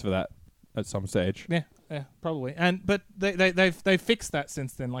macros for that at some stage. Yeah, probably. But they've fixed that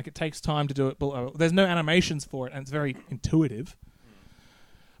since then. Like it takes time to do it. There's no animations for it, and it's very intuitive.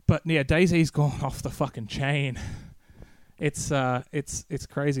 But yeah, DayZ's gone off the fucking chain. It's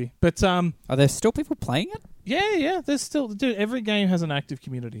crazy. But Are there still people playing it? yeah. There's still, dude. Every game has an active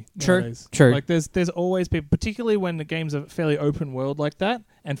community. True, Nowadays. true. Like there's always people, particularly when the games are fairly open world like that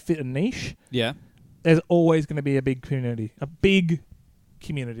and fit a niche. Yeah. There's always going to be a big community. A big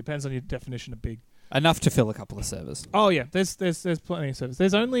community, depends on your definition of big. Enough to fill a couple of servers. Oh yeah, there's plenty of servers.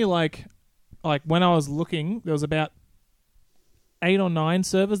 There's only like when I was looking, there was about 8 or 9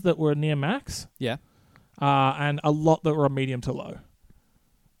 servers that were near max. Yeah. And a lot that were medium to low.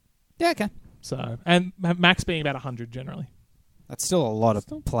 Yeah, okay. So, and max being about 100 generally. That's still a lot of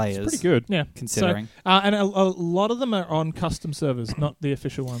players. It's pretty good. Yeah, Considering. So, and a lot of them are on custom servers, not the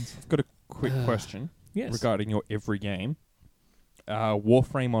official ones. I've got a quick question Yes. regarding your every game.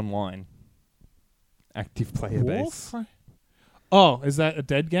 Warframe Online. Active player base. Oh, is that a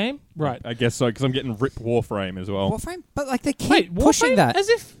dead game? Right. I guess so, because I'm getting RIP Warframe as well. Warframe? But like they keep Wait, pushing Warframe? that. As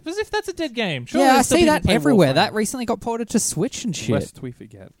if that's a dead game. Surely Yeah, I there's still see people that playing everywhere. Warframe. That recently got ported to Switch and shit. Lest we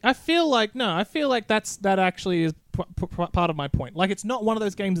forget. I feel like that actually is part of my point. Like, it's not one of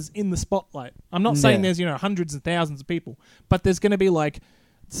those games that's in the spotlight. I'm not saying Yeah. there's hundreds and thousands of people, but there's going to be like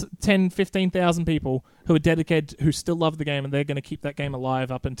 10, 15,000 people who are dedicated, who still love the game, and they're going to keep that game alive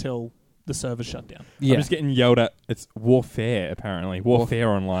up until the server's shut down. Yeah. I'm just getting yelled at. It's Warfare, apparently. Warfare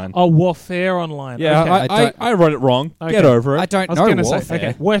Online. Oh, Warfare Online. Yeah, Okay. I wrote it wrong. Okay. Get over it. I don't I was know going to Warfare. say,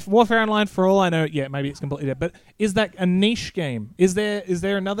 okay, Warfare Online, for all I know, yeah, maybe it's completely dead. But is that a niche game? Is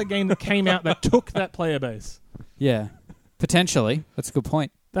there another game that came out that took that player base? Yeah. Potentially. That's a good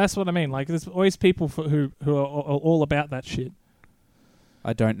point. That's what I mean. Like, there's always people who are all about that shit.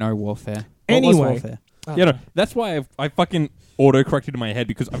 I don't know Warfare. What was Anyway. Warfare? Yeah, no, that's why I fucking auto-corrected in my head,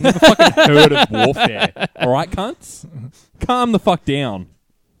 because I've never fucking heard of Warfare. All right, cunts? Calm the fuck down.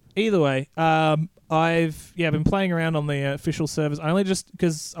 Either way, I've been playing around on the official servers only just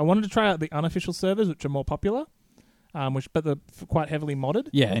because I wanted to try out the unofficial servers, which are more popular, but they're quite heavily modded.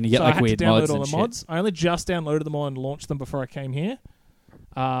 Yeah, and you get So like I had weird to download mods all and the shit. mods. I only just downloaded them all and launched them before I came here.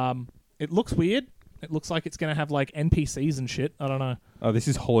 It looks weird. It looks like it's going to have like NPCs and shit. I don't know. Oh, this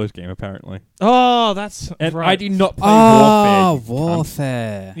is Hollow's game, apparently. Oh, that's And right. I did not play Oh, Warfare. you cunt.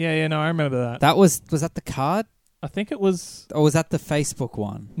 Warfare. Yeah, no, I remember that. That was that the card? I think it was. Or was that the Facebook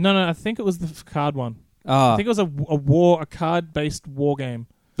one? No, I think it was the card one. Oh. I think it was a card-based war game.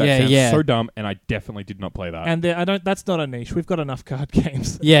 That Yeah, sounds yeah. so dumb, and I definitely did not play that. And that's not a niche. We've got enough card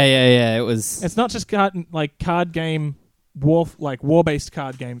games. Yeah. It was. It's not just card game war-based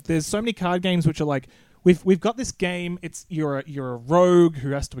card game. There's so many card games which are like we've got this game. It's you're a rogue who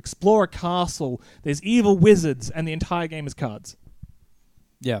has to explore a castle. There's evil wizards, and the entire game is cards.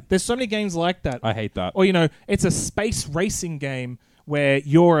 Yeah. There's so many games like that. I hate that. Or it's a space racing game where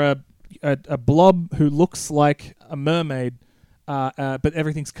you're a blob who looks like a mermaid, but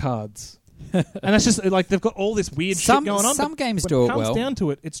everything's cards. And that's just like they've got all this weird shit going on. Some but games when do it comes well. down to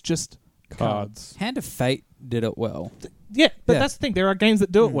it, it's just cards. Hand of Fate did it well. Yeah, but Yeah. that's the thing. There are games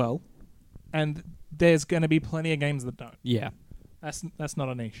that do it well, and there's going to be plenty of games that don't. Yeah. That's not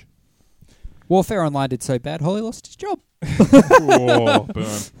a niche. Warfare Online did so bad, Holly lost his job. Oh, burn.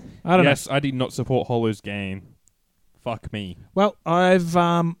 I don't know. Yes, I did not support Hollow's game. Fuck me. Well, I've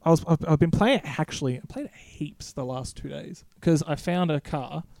been playing it actually. I played it heaps the last 2 days because I found a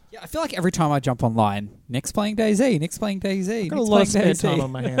car. Yeah, I feel like every time I jump online, Nick's playing DayZ, Nick's playing DayZ, I've got a Nick's lot of playing spare DayZ. time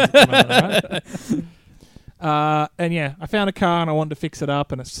on my hands at the moment, right? And yeah, I found a car and I wanted to fix it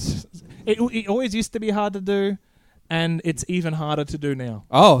up, and it always used to be hard to do, and it's even harder to do now.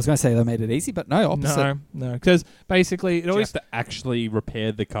 Oh, I was going to say they made it easy, but no, opposite. No, because basically it Do you always have to actually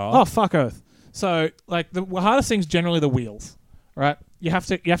repair the car? oh fuck earth. So like the hardest thing's generally the wheels, right? You have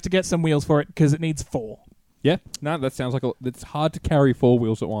to get some wheels for it because it needs 4. Yeah? No, that sounds like it's hard to carry 4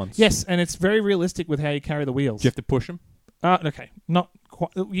 wheels at once. Yes, and it's very realistic with how you carry the wheels. Do you have to push them? Okay, not quite.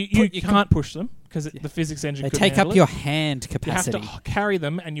 You can't push them because the physics engine. They couldn't take handle up it. your hand You have capacity. to carry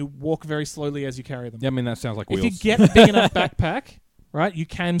them, and you walk very slowly as you carry them. Yeah, I mean, that sounds like If wheels. you get a big enough backpack, right, you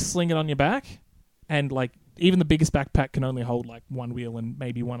can sling it on your back, and like even the biggest backpack can only hold like 1 wheel and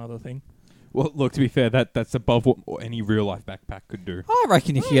maybe one other thing. Well, look, to be fair, that's above what any real-life backpack could do. I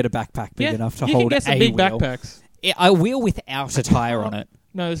reckon you can get a backpack big Yeah, enough to you hold can get some a big wheel. backpacks. A wheel without a tire on it.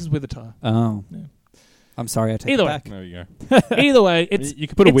 No, this is with a tire. Oh. Yeah. I'm sorry, I take Either it way. back. There you go. Either way, it's you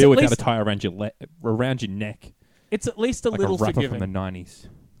could put a it's wheel at without a least- tire around your neck, It's at least a like little a rapper forgiving. from the 90s.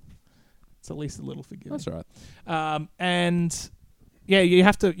 It's at least a little forgiving. That's all right. And yeah, you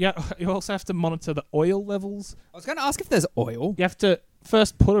have to. Yeah, you also have to monitor the oil levels. I was going to ask if there's oil. You have to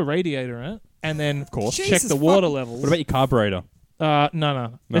first put a radiator in it, and then of course. check Jesus the water fuck. levels. What about your carburetor? No.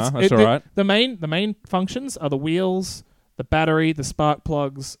 No, that's all right. The main functions are the wheels, the battery, the spark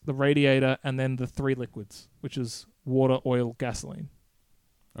plugs, the radiator, and then the 3 liquids, which is water, oil, gasoline.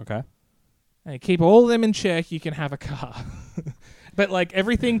 Okay. And you keep all of them in check, you can have a car. But like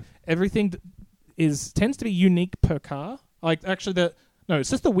everything tends to be unique per car. Like actually it's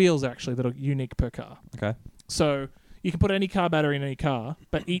just the wheels actually that are unique per car. Okay. So you can put any car battery in any car,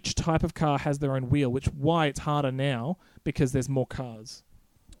 but each type of car has their own wheel, which why it's harder now because there's more cars.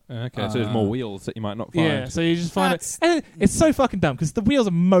 Okay, so there's more wheels that you might not find. Yeah, so you just find it. And it's so fucking dumb because the wheels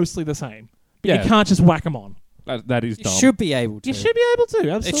are mostly the same. But Yeah. you can't just whack them on. That is You dumb. should be able to. You should be able to,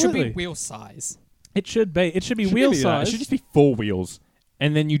 absolutely. It should be wheel size. It should be. It should be Shouldn't wheel be that. size. It should just be 4 wheels,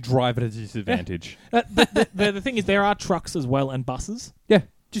 and then you drive at a disadvantage. The thing is, there are trucks as well and buses. Yeah,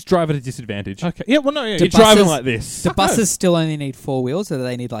 just drive at a disadvantage. Okay. Yeah. Well, no. Yeah. You're Do driving buses- like this. Do buses still only need 4 wheels, or do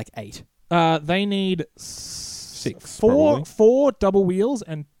they need like 8? They need 6, four probably. 4 double wheels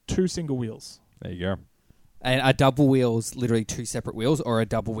and 2 single wheels. There you go. And are double wheels literally 2 separate wheels, or are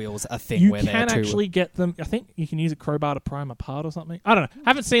double wheels a thing You where they're can 2? actually get them. I think you can use a crowbar to pry them apart or something. I don't know. I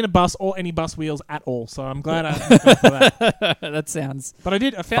haven't seen a bus or any bus wheels at all, so I'm glad I haven't gone for that. That sounds. But I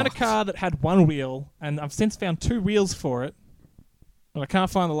found a Fucked. car that had 1 wheel, and I've since found 2 wheels for it, but I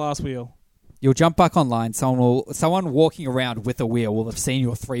can't find the last wheel. You'll jump back online. Someone walking around with a wheel will have seen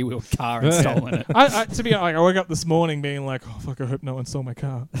your 3-wheeled car and stolen it. To be honest, I woke up this morning being like, "Oh fuck! I hope no one stole my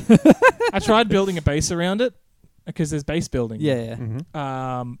car." I tried building a base around it because there's base building. Yeah.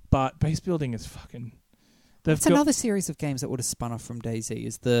 Mm-hmm. But base building is fucking. It's another series of games that would have spun off from DayZ.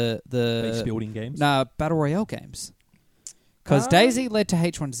 Is the Base building games. Battle Royale games. Because DayZ led to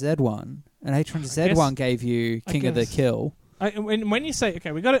H1Z1, and H1Z1 gave you King of the guess. Kill. When you say,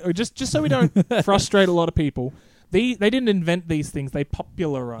 okay, we got it, just so we don't frustrate a lot of people, they didn't invent these things, they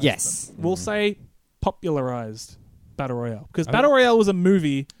popularized Yes. them. We'll say popularized Battle Royale. Because Battle Royale was a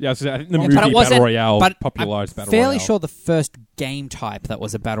movie. Yeah, so I think the But movie it wasn't- Battle Royale but popularized I'm Battle Royale. fairly sure the first game type that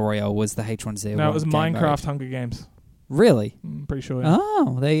was a Battle Royale was the H1Z1. No, it was game Minecraft mode. Hunger Games. Really? I'm pretty sure. Yeah.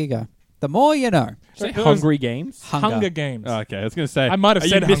 Oh, there you go. The more you know. Say It was Hungry Games. Hunger Games. Oh, okay, I was going to say. I might have are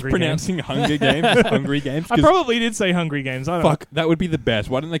said you Hungry mispronouncing Hunger Games as Hungry Games? I 'Cause probably did say Hungry Games. I don't fuck, that would be the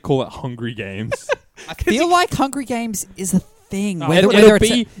best. Why don't they call it Hungry Games? I feel like Hungry Games is a thing. No, Whether it'll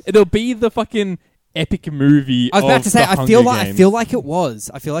it's be the fucking epic movie. I was about to say, of the I feel Hunger like it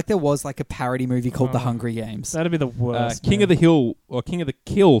was. I feel like there was like a parody movie called The Oh. Hungry Games. That'd be the worst. King of the Hill or King of the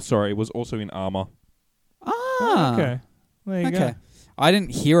Kill, sorry, was also in Armour. Ah, Okay. There you okay. go. I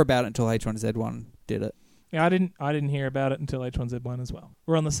didn't hear about it until H1Z1 did it. Yeah, I didn't hear about it until H1Z1 as well.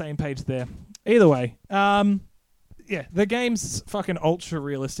 We're on the same page there. Either way, yeah, the game's fucking ultra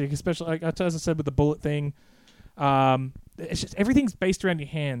realistic, especially like as I said with the bullet thing. It's just everything's based around your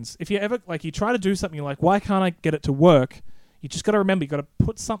hands. If you ever like you try to do something, you're like, why can't I get it to work? You just got to remember, you got to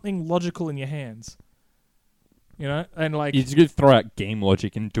put something logical in your hands. You know, and like You just got to throw out game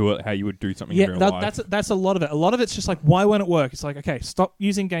logic and do it how you would do something in real life. that's a lot of it. A lot of it's just like, why won't it work? It's like, okay, stop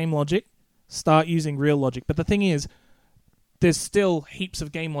using game logic, start using real logic. But the thing is, there's still heaps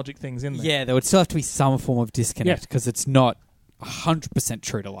of game logic things in there. Yeah, there would still have to be some form of disconnect Yeah. because it's not 100%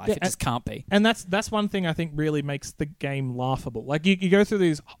 true to life. Yeah, It just can't be. And that's one thing I think really makes the game laughable. Like you go through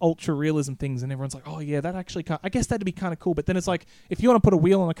these ultra realism things, and everyone's like, "Oh yeah, that actually I guess that'd be kind of cool." But then it's like, if you want to put a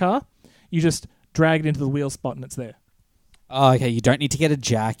wheel on a car, you just drag it into the wheel spot, and it's there. Oh, okay. You don't need to get a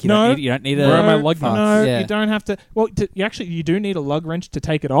jack. You No. don't need a. Where are my lug nuts? No, Yeah. you don't have to. Well, you do need a lug wrench to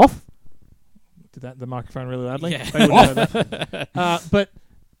take it off. Did the microphone really loudly? Yeah. They wouldn't know that. But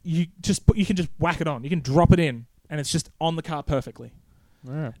you can just whack it on. You can drop it in, and it's just on the car perfectly.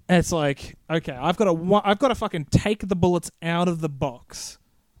 Yeah. And it's like, okay, I've got to fucking take the bullets out of the box,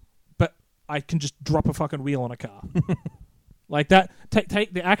 but I can just drop a fucking wheel on a car. Like that,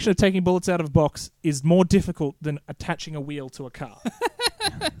 take the action of taking bullets out of a box is more difficult than attaching a wheel to a car.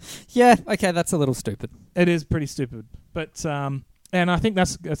 Yeah, okay, that's a little stupid. It is pretty stupid, but and I think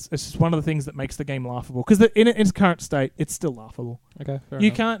that's it's just one of the things that makes the game laughable because in its current state, it's still laughable. Okay. Fair You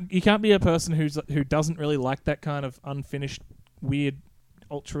enough. can't be a person who doesn't really like that kind of unfinished, weird,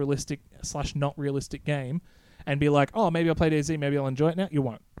 ultra realistic / not realistic game, and be like, oh, maybe I'll play DayZ, maybe I'll enjoy it now. You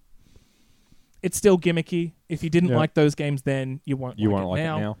won't. It's still gimmicky. If you didn't Yeah. like those games then, you won't You like won't it like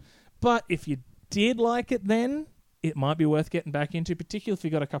now. it now. But if you did like it then, it might be worth getting back into, particularly if you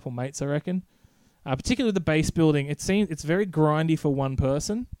got a couple mates, I reckon. Particularly the base building. It seems it's very grindy for one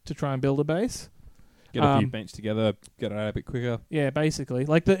person to try and build a base. Get a few bench together, get it out a bit quicker. Yeah, basically.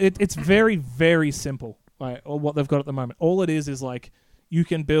 Like it's very, very simple. Like what they've got at the moment. All it is like you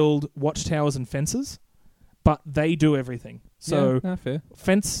can build watchtowers and fences, but they do everything. So fair.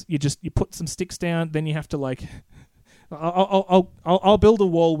 fence, you put some sticks down, then you have to like I'll build a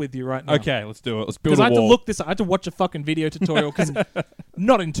wall with you right now. Okay, let's do it. Let's build Because a I had wall. to look this up. I had to watch a fucking video tutorial because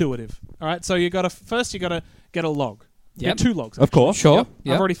not intuitive. All right, so you got to get a log. Yep. Get 2 logs. Of course. Sure. Yep.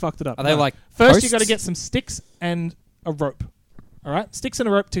 Yep. I've already fucked it up. Are they like first? posts? You got to get some sticks and a rope. All right, sticks and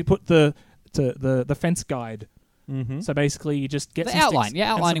a rope to put the fence guide. Mm-hmm. So basically, you just get the some outline. sticks Yeah,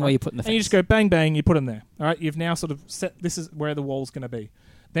 and some outlining where rope. you're putting the fence. And you just go bang bang. You put them there. All right, you've now sort of set. This is where the wall's going to be.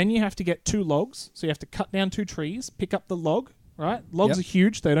 Then you have to get 2 logs. So you have to cut down 2 trees, pick up the log. Right, logs Yep. are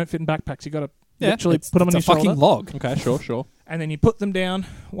huge. They don't fit in backpacks. You got to Yeah, literally it's- put them on your it's a fucking shoulder. log. Okay, sure. And then you put them down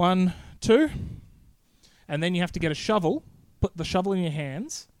 1, 2, and then you have to get a shovel. Put the shovel in your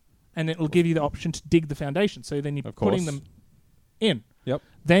hands, and it will give you the option to dig the foundation. So then you're Of course. putting them in. Yep.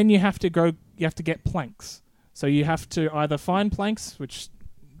 Then you have to get planks. So you have to either find planks, which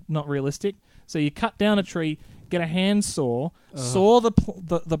not realistic. So you cut down a tree, get a hand saw, saw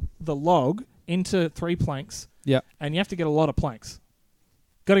the log into 3 planks. Yep. And you have to get a lot of planks.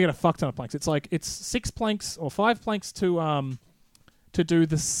 Got to get a fuck ton of planks. It's 6 planks or 5 planks to do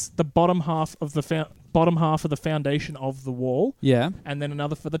the bottom half of the foundation of the wall, Yeah. and then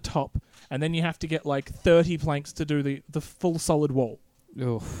another for the top, and then you have to get like 30 planks to do the full solid wall.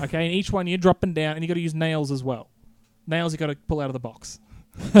 Oof. Okay, and each one you're dropping down, and you got to use nails as well. Nails you got to pull out of the box.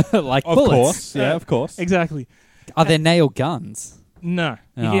 Like Of bullets. course. Yeah, of course. Exactly. Are there nail guns? No.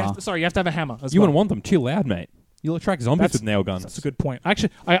 Oh. You have to have a hammer as You well. wouldn't want them too loud, mate. You'll attract zombies That's- with nail guns. That's a good point.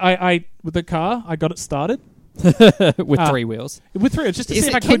 Actually, I with the car, I got it started With 3 wheels. with 3 just to see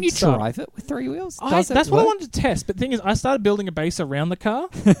if I could Can you start. drive it with 3 wheels? That's what I wanted to test. But the thing is, I started building a base around the car,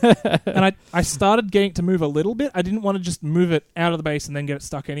 and I started getting it to move a little bit. I didn't want to just move it out of the base and then get it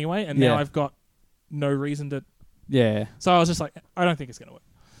stuck anyway. And now Yeah. I've got no reason to. Yeah. So I was just like, I don't think it's going to work.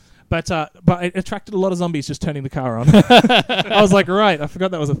 But it attracted a lot of zombies just turning the car on. I was like, right, I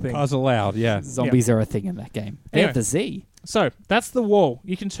forgot that was a thing. Cars are loud, yeah. Zombies are a thing in that game. They Anyway. have the Z. So that's the wall.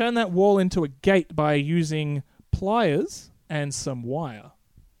 You can turn that wall into a gate by using pliers and some wire,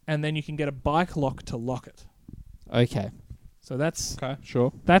 and then you can get a bike lock to lock it. Okay. So that's Okay,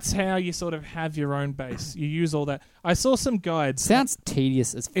 sure. how you sort of have your own base. You use all that. I saw some guides. Sounds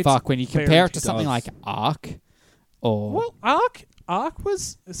tedious as It's fuck when you very compare it to tedious. something like Ark or... Well, Ark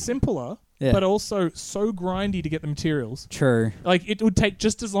was simpler, Yeah. but also so grindy to get the materials. True. Like, it would take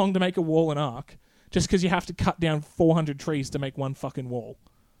just as long to make a wall in Ark, just because you have to cut down 400 trees to make one fucking wall.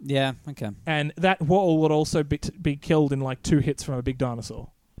 Yeah, okay. And that wall would also be killed in like 2 hits from a big dinosaur.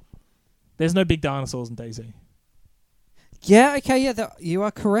 There's no big dinosaurs in DayZ. Yeah, okay, yeah, you are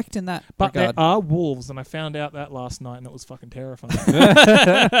correct in that But regard. there are wolves, and I found out that last night, and it was fucking terrifying. Because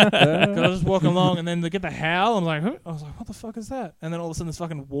I was just walking along, and then they get the howl, and I was like, what the fuck is that? And then all of a sudden, this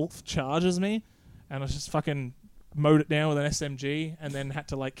fucking wolf charges me, and I just fucking mowed it down with an SMG, and then had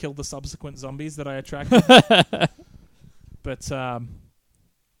to like kill the subsequent zombies that I attracted. But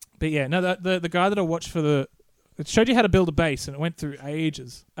yeah, no, the guy that I watched for it showed you how to build a base, and it went through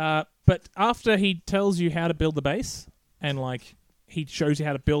ages. But after he tells you how to build the base, and like he shows you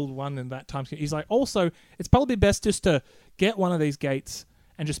how to build one in that time, he's like, also, it's probably best just to get one of these gates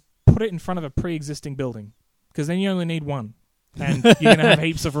and just put it in front of a pre-existing building, because then you only need one, and you're going to have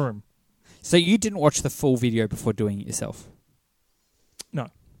heaps of room. So you didn't watch the full video before doing it yourself? No.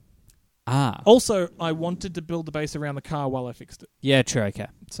 Ah. Also, I wanted to build the base around the car while I fixed it, Yeah, true, okay.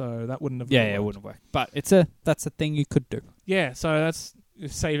 so that wouldn't have Yeah, worked. it wouldn't work. But that's a thing you could do. Yeah, so that's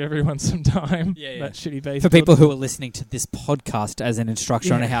save everyone some time. Yeah, yeah. That shitty base For people who are listening to this podcast as an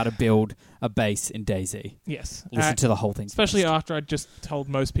instruction on Yeah. how to build a base in DayZ, yes, listen to the whole thing. especially first. after I just told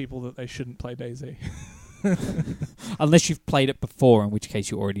most people that they shouldn't play DayZ. Unless you've played it before, in which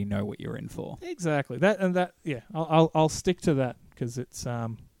case you already know what you're in for. Exactly. Yeah. I'll stick to that because it's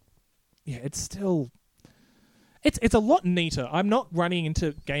it's still it's a lot neater. I'm not running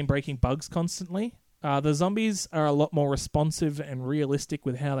into game breaking bugs constantly. The zombies are a lot more responsive and realistic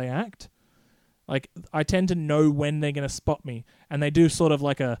with how they act. Like, I tend to know when they're going to spot me, and they do sort of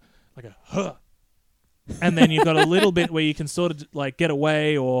like a huh. And then you've got a little bit where you can sort of like get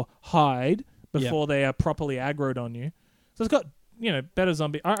away or hide before they are properly aggroed on you. So it's got, better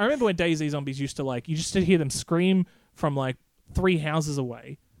zombie. I remember when DayZ zombies used to you just hear them scream from like 3 houses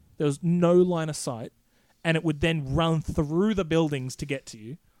away. There was no line of sight, and it would then run through the buildings to get to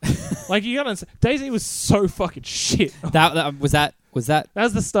you. Like, you gotta understand, DayZ was so fucking shit. That was that That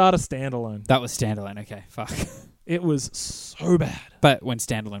was the start of Standalone. that was standalone. Okay, fuck. It was so bad. But when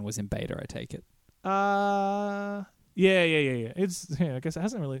standalone was in beta, I take it. Yeah. I guess it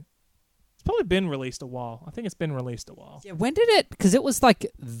hasn't really. It's probably been released a while. I think it's been released a while. Yeah, when did it? Because it was like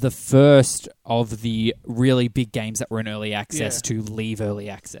the first of the really big games that were in early access to leave early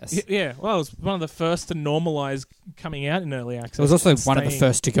access. Yeah, well, it was one of the first to normalize coming out in early access. It was also and one of the staying-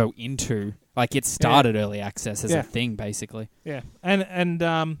 first to go into. Like, it started early access as Yeah. a thing, basically. Yeah, and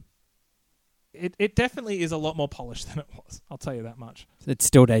it definitely is a lot more polished than it was. I'll tell you that much. It's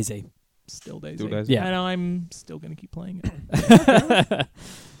still DayZ. Still DayZ. Still DayZ. Yeah. And I'm still going to keep playing it.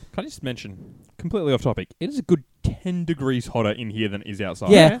 Can I just mention, completely off topic, it is a good 10 degrees hotter in here than it is outside.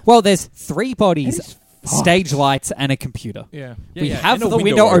 Yeah. yeah. Well, there's 3 It bodies, is stage lights, and a computer. Yeah. Yeah, We yeah, have and a the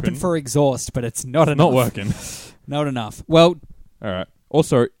window open for exhaust, but it's not enough. Not working. Not enough. Well, All right.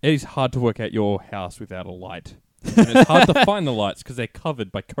 Also, it is hard to work out your house without a light. And it's hard to find the lights because they're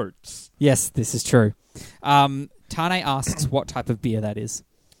covered by coats. yes, this is true. Tane asks what type of beer that is.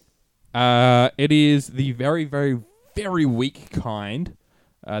 It is the very, very, very weak kind.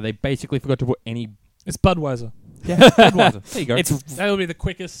 They basically forgot to put any... It's Budweiser. Yeah, Budweiser. There you go. That'll be the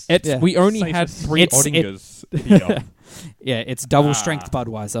quickest. We only had Safest. 3 Oettingers here. Yeah, it's double-strength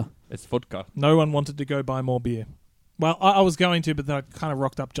Budweiser. It's vodka. No one wanted to go buy more beer. Well, I was going to, but then I kind of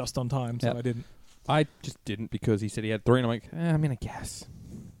rocked up just on time, so Yep. I didn't. I just didn't because he said he had 3, and I'm like, I mean, I guess.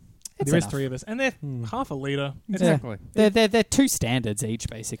 It's There is enough. 3 of us, and they're half a litre. It's Yeah. Exactly. They're 2 standards each,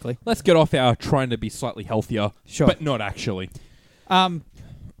 basically. Let's get off our trying to be slightly healthier, Sure. but not actually.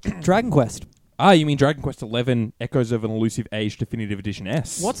 Dragon Quest. You mean Dragon Quest XI Echoes of an Elusive Age Definitive Edition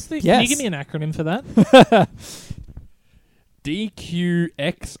S? What's the... Can Yes. you give me an acronym for that?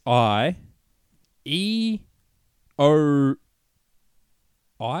 DQXI EOI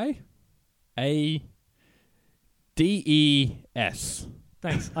ADES.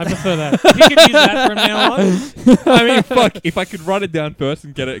 Thanks. I prefer that. You can use that from now on. I mean, fuck. If I could write it down first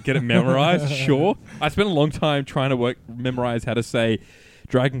and get it memorized, sure. I spent a long time trying to memorize how to say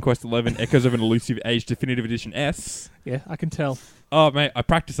Dragon Quest XI Echoes of an Elusive Age Definitive Edition S. Yeah, I can tell. Oh, mate, I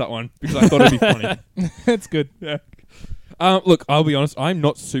practiced that one because I thought it'd be funny. It's good. Yeah. Look, I'll be honest. I'm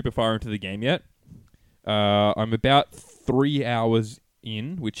not super far into the game yet. I'm about 3 hours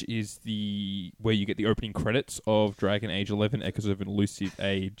in, which is where you get the opening credits of Dragon Age 11 Echoes of an Elusive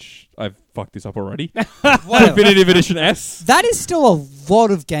Age. I've fucked this up already. Definitive Edition S. That is still a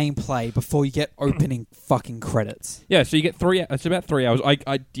lot of gameplay before you get opening fucking credits. Yeah, so you get 3. It's about 3 hours.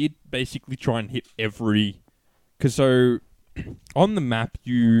 I did basically try and hit every. Because so on the map,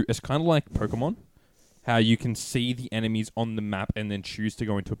 it's kind of like Pokemon. How you can see the enemies on the map and then choose to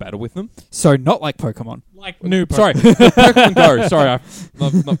go into a battle with them. So not like Pokemon. Like new Sorry, Pokemon Go. Sorry,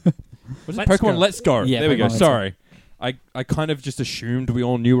 what's it? Let's Pokemon Go. Let's Go. Yeah, there we go. Pokemon Let's Sorry, I kind of just assumed we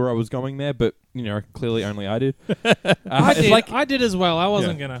all knew where I was going there, but clearly only I did. I did as well. I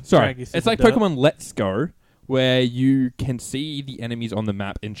wasn't Yeah. going to Sorry, drag you through it's like the dirt. Pokemon Let's Go, where you can see the enemies on the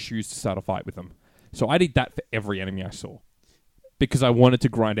map and choose to start a fight with them. So I did that for every enemy I saw because I wanted to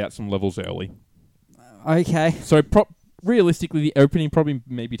grind out some levels early. Okay. So realistically, the opening probably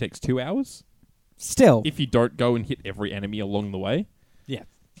maybe takes 2 hours Still. if you don't go and hit every enemy along the way. Yeah.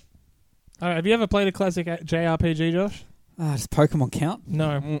 Have you ever played a classic JRPG, Josh? Does Pokemon count?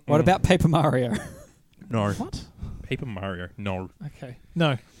 No. What about Paper Mario? No. What? Paper Mario? No. Okay.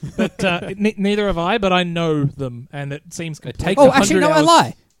 No. But neither have I, but I know them, and it seems completely... takes Oh, actually, no, 100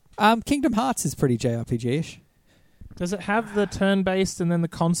 I lie. Kingdom Hearts is pretty JRPG-ish. Does it have the turn-based and then the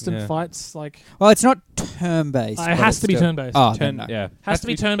constant Yeah. fights? Like, Well, it's not turn-based. it but has it's to be still- turn-based. Oh, Turn, then no. yeah. has to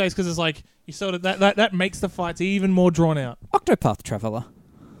be turn-based because it's like you sort of that makes the fights even more drawn out. Octopath Traveler.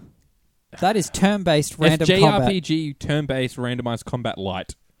 That is turn-based It's random combat. JRPG turn-based randomized combat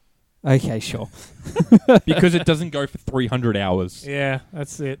light Okay, sure. because it doesn't go for 300 hours, Yeah,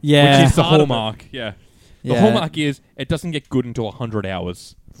 that's it. Yeah. which is the Part of it. hallmark. Yeah. The Yeah. hallmark is it doesn't get good until 100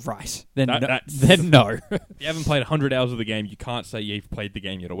 hours. Right. Then That- no. that's- Then no. If you haven't played 100 hours of the game, you can't say you've played the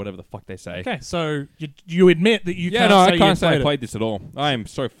game yet or whatever the fuck they say. Okay, so you admit that you Yeah, can't no, say I can't you've say I played it. played this at all. I am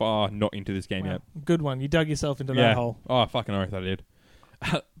so far not into this game Wow, yet. good one. You dug yourself into Yeah. that hole. Oh, fucking oath I did.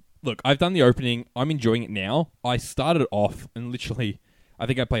 Look, I've done the opening. I'm enjoying it now. I started off and literally, I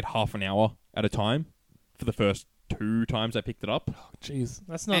think I played half an hour at a time for the first 2 times I picked it up. Jeez,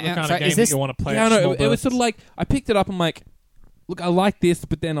 that's not the Yeah, kind sorry, of game is this- that you want to play. Yeah, at no, small it was bursts. sort of like, I picked it up, I'm like, look, I like this,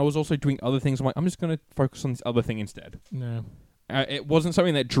 but then I was also doing other things. I'm like, I'm just going to focus on this other thing instead. No. It wasn't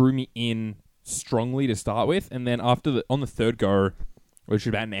something that drew me in strongly to start with, and then on the third go, which was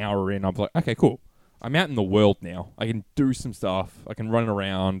about an hour in, I was like, okay, cool. I'm out in the world now. I can do some stuff. I can run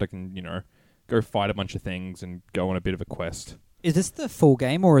around. I can, go fight a bunch of things and go on a bit of a quest. Is this the full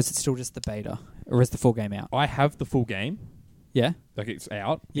game, or is it still just the beta? Or is the full game out? I have the full game. Yeah? Like, it's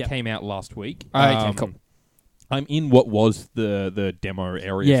out. Yeah. It came out last week. Okay, cool. I'm in what was the demo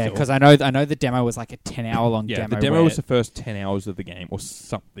area. Yeah, still. because I know the demo was like a 10-hour-long yeah, demo. the demo where- was the first 10 hours of the game or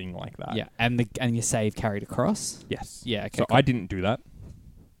something like that. yeah, and your save carried across. Yes. Yeah, okay, So cool. I didn't do that.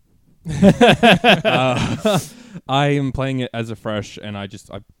 I am playing it as a fresh, and I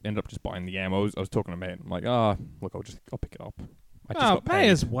ended up just buying the game. I was talking to mate. I'm like, look, I'll pick it up. I just got may paid.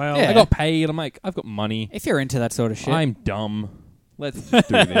 as well. Yeah. I got paid. I'm like, I've got money. If you're into that sort of shit, I'm dumb. Let's do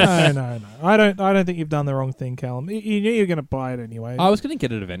this. No. I don't think you've done the wrong thing, Callum. You knew you were going to buy it anyway. I was going to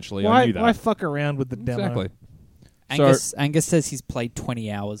get it eventually. why, I knew that. why fuck around with the demo? Exactly. Angus says he's played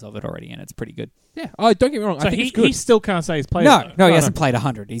 20 hours of it already, and it's pretty good. Yeah. Oh, don't get me wrong. So I think he it's good. still can't say he's played No, it. no, he hasn't played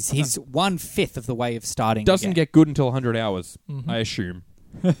 100. He's 1/5 of the way of starting. Doesn't the game. get good until 100 hours, Mhm. I assume.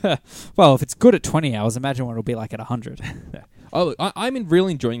 Well, if it's good at 20 hours, imagine what it'll be like at 100. Oh, look, I'm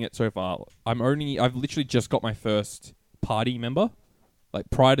really enjoying it so far. I've literally just got my first party member. Like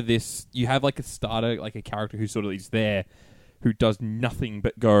prior to this, you have like a starter, like a character who sort of is there, who does nothing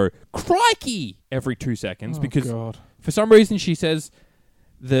but go crikey every 2 seconds because God. for some reason she says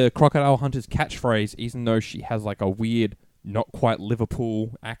the Crocodile Hunter's catchphrase, even though she has like a weird, not quite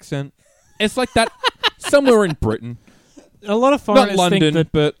Liverpool accent. It's like that somewhere in Britain, A lot of not foreigners London, think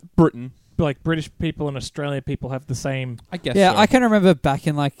that but Britain. like British people and Australian people have the same. I guess. Yeah, so. I can remember back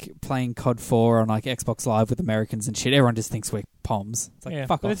in like playing COD 4 on like Xbox Live with Americans and shit. Everyone just thinks we're Poms. It's like, Yeah,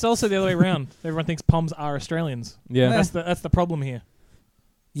 fuck but off. it's also the other way around. Everyone thinks Poms are Australians. Yeah. That's the problem here.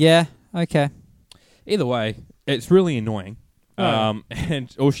 Yeah, okay. Either way, it's really annoying. Oh.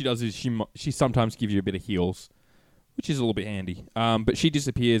 And all she does is she sometimes gives you a bit of heals, which is a little bit handy. But she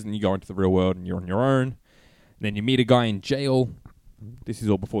disappears and you go into the real world and you're on your own. And then you meet a guy in jail. This is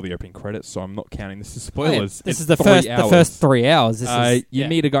all before the opening credits, so I'm not counting this as spoilers. This It's is the 3 first 3 hours. This is you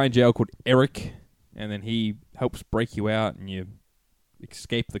meet a guy in jail called Eric, and then he helps break you out, and you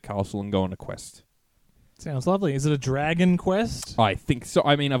escape the castle and go on a quest. Sounds lovely. Is it a dragon quest? I think so.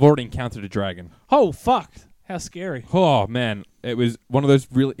 I mean, I've already encountered a dragon. Oh fuck! How scary. Oh man, it was one of those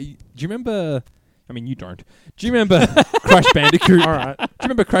really. Do you remember? I mean, you don't. Do you remember Crash Bandicoot? All right. Do you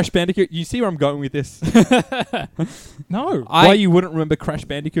remember Crash Bandicoot? You see where I'm going with this? No. Why you wouldn't remember Crash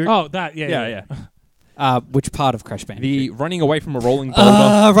Bandicoot? Oh, that. Yeah. which part of Crash Bandicoot? The running away from a rolling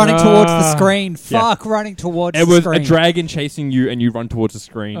boulder. Running towards the screen. Yeah. Fuck, running towards It the was screen. a dragon chasing you, and you run towards the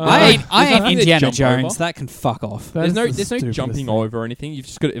screen. I ain't There's nothing to Indiana jump Jones. over. That can fuck off. That is the There's no stupidest jumping thing. over or anything. You've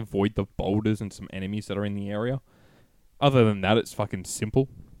just got to avoid the boulders and some enemies that are in the area. Other than that, it's fucking simple.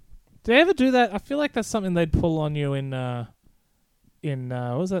 Do they ever do that? I feel like that's something they'd pull on you in what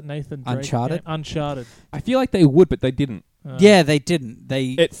was that Nathan Drake Uncharted? game? Uncharted. I feel like they would, but they didn't. Yeah, they didn't. They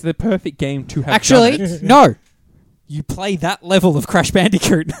It's the perfect game to have actually done it. no. You play that level of Crash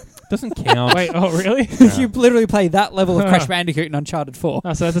Bandicoot. Doesn't count. Wait. Oh, really? You literally play that level of Crash Bandicoot in Uncharted 4.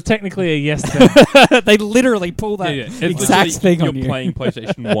 Oh, so that's technically a yes. Then. They literally pull that It's exact literally thing on you're you. playing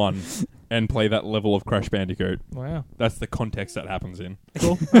PlayStation 1 and play that level of Crash Bandicoot. Wow. That's the context that happens in.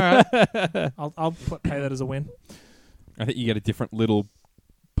 Cool. All right. I'll pay that as a win. I think you get a different little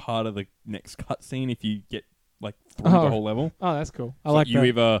part of the next cutscene if you get like through Oh. the whole level. Oh, that's cool. I So like you that.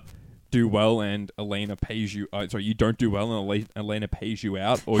 either do well and Elena pays you. Sorry, you don't do well and Elena pays you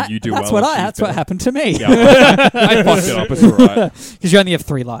out, or you do That's well. what and she's that's what better. happened to me. Yeah, I fucked it up. It's alright. Because you only have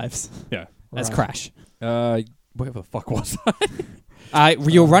 3 lives Yeah. as Right. Crash. Whatever the fuck was that?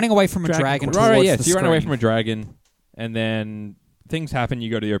 You're running away from a Dragon dragon Quest. towards Right, yeah. the So you run away screen. from a dragon, and then things happen. You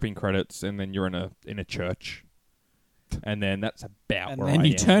go to the opening credits, and then you're in a church, and then that's about and where then I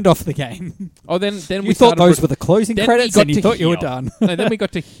you am. turned off the game. Oh, then You we thought started those were the closing then we credits, got and you to thought you were here. done. No, then we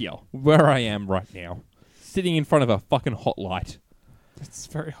got to here, where I am right now, sitting in front of a fucking hot light. It's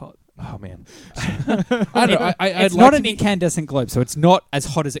very hot. Oh man, I don't know. I'd It's like not to an be- incandescent globe, so it's not as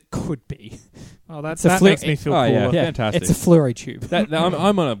hot as it could be. Oh, that It's a makes me feel Oh, cooler. yeah. Fantastic. It's a fluoro tube.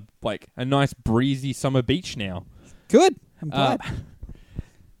 I'm on a nice breezy summer beach now. Good. I'm glad.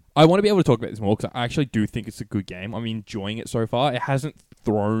 I want to be able to talk about this more because I actually do think it's a good game. I'm enjoying it so far. It hasn't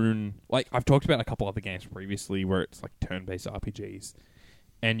thrown like I've talked about a couple other games previously where it's like turn-based RPGs,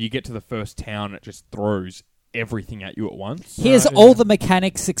 and you get to the first town and it just throws everything at you at once. Here's Right, all yeah. the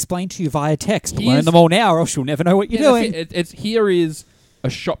mechanics explained to you via text. Here's- Learn them all now, or else you'll never know what you're Yeah, that's doing. it. It's here is a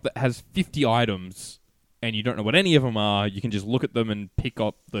shop that has 50 items, and you don't know what any of them are. You can just look at them and pick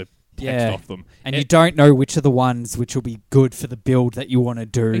up the text Yeah. off them. And you don't know which are the ones which will be good for the build that you want to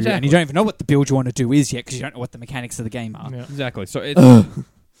do. And Exactly. you don't even know what the build you want to do is yet because you don't know what the mechanics of the game are. Yeah. Exactly. So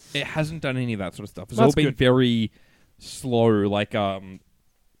it hasn't done any of that sort of stuff. It's That's all been good. very slow. Like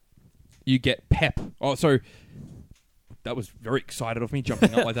you get pep. Oh, so that was very excited of me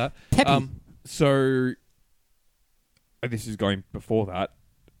jumping up like that. Peppy. So this is going before that.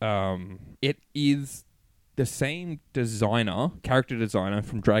 It is the same character designer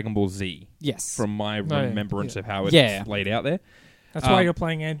from Dragon Ball Z. Yes. From my yeah. remembrance of how it's Yeah. laid out there. That's why you're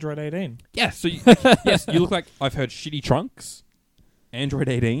playing Android 18. Yeah, so yes, you look like I've heard Shitty Trunks, Android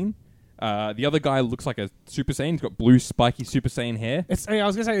 18. The other guy looks like a Super Saiyan. He's got blue spiky Super Saiyan hair. I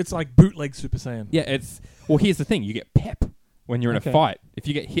was gonna say it's like bootleg Super Saiyan. Yeah, here's the thing: you get pep when you're in Okay. a fight. If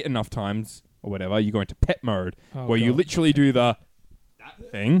you get hit enough times or whatever, you go into pep mode, Oh, where you God. literally do that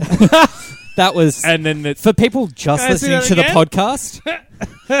thing, That was and then it's for people just Can I see listening that to the again?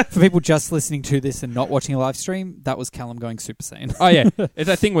 podcast. For people just listening to this and not watching a live stream, that was Callum going Super Saiyan. oh yeah, it's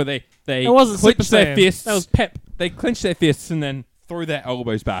that thing where they It wasn't clench Super their Saiyan. fists. That was Pep. They clench their fists and then throw their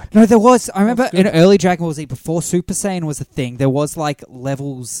elbows back. No, there was. I remember That's good. in early Dragon Ball Z, before Super Saiyan was a thing, there was like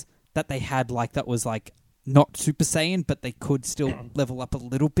levels that they had, like that was like not Super Saiyan, but they could still level up a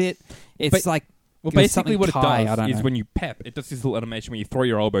little bit. It's But- like Well, it was basically something what it Kai, I does don't is know. when you pep, it does this little animation where you throw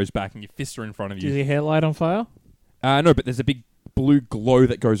your elbows back and your fists are in front of Is you. your hair light on fire? No, but there's a big blue glow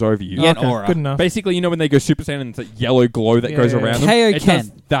that goes over you. Yeah, an aura. Good enough. Basically, you know when they go Super Saiyan and it's a yellow glow that Yeah, goes yeah, around yeah. them? Kaioken. It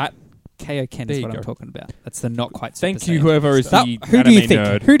does that. Kaioken There is you what I'm go. talking about. That's the not quite Super Thank you, Saiyan. whoever is That- the who anime do you think?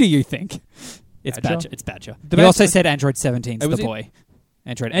 nerd. Who do you think? It's Badger? Badger. It's Badger. The He also Badger- said Android 17's Oh, was the it? boy.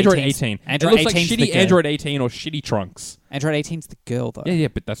 Android Android 18's 18. Android it looks like 18's the shitty girl. Android 18 or shitty Trunks. Android 18's the girl, though. Yeah,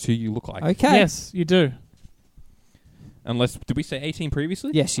 but that's who you look like. Okay. Yes, you do. Unless, did we say 18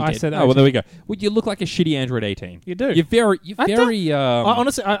 previously? Yes, you I did. said Oh, well, there we go. Well, you look like a shitty Android 18. You do. You're very.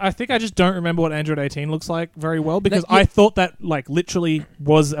 Honestly, I think I just don't remember what Android 18 looks like very well because yeah. I thought that like literally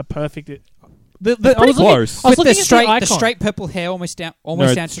was a perfect. I was pretty looking- close. I was With looking the at straight, icon. the straight purple hair, almost down no, down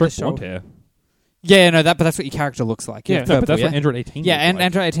to the straight blonde shoulder. hair. Yeah, no, but that's what your character looks like. Yeah. Yeah, No, No, purple, but that's yeah? what Android 18 Yeah, looks and like.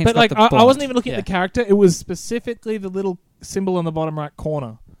 Android 18. But like, I wasn't even looking yeah. at the character. It was specifically the little symbol in the bottom right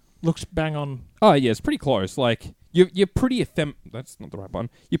corner. Looks bang on. Oh, yeah, it's pretty close. Like, you're pretty That's not the right button.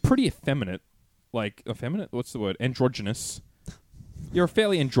 You're pretty effeminate. Like, effeminate? What's the word? Androgynous. You're a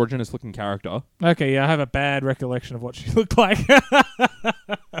fairly androgynous looking character. Okay, yeah, I have a bad recollection of what she looked like.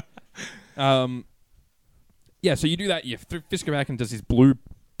 Yeah, so you do that, your fist go back and does this blue,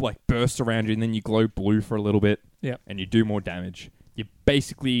 like, burst around you, and then you glow blue for a little bit. Yep. And you do more damage. You're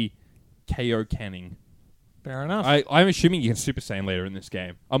basically KO canning. Fair enough. I'm assuming you can Super Saiyan later in this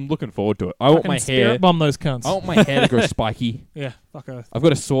game. I'm looking forward to it. I want Fucking my spirit hair. bomb those cunts. I want my hair to go spiky. Yeah, fuck Earth. I've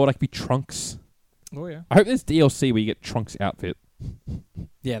got a sword. I could be Trunks. Oh yeah. I hope there's DLC where you get Trunks' outfit.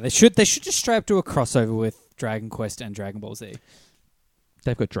 Yeah, they should just straight up do a crossover with Dragon Quest and Dragon Ball Z.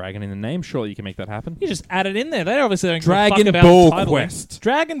 They've got Dragon in the name. Surely you can make that happen. You just add it in there. They obviously don't give a fuck Dragon about Ball the title. Quest.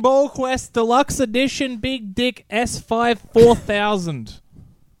 Dragon Ball Quest Deluxe Edition Big Dick S5 4000.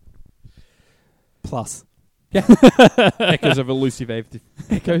 Plus. Echoes of elusive age.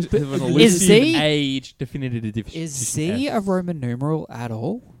 Echoes of an elusive Z- age. Definitive edition. Is Z a Roman numeral at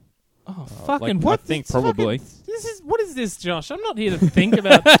all? Oh, fucking like, what? I think This probably. fucking- what is this, Josh? I'm not here to think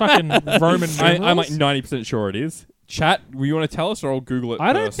about fucking Roman numerals. I'm like 90% sure it is. Chat, you want to tell us or I'll Google it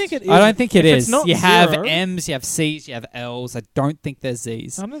I don't first? think it is. I don't think it If is. It's not You have zero, M's, you have C's, you have L's. I don't think there's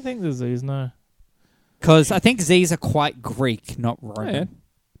Z's. I don't think there's these, no. Because I think Z's are quite Greek, not Roman.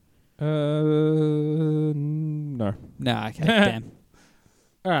 No. Nah, okay, damn.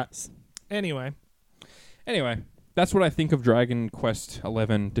 All right. Anyway. Anyway, that's what I think of Dragon Quest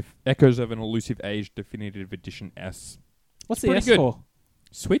 11 Echoes of an Elusive Age Definitive Edition S. What's It's the pretty S good. for?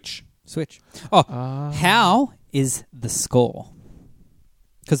 Switch? Switch. Oh, how is the score?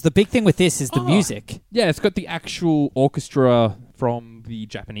 Because the big thing with this is the music. Yeah, it's got the actual orchestra from the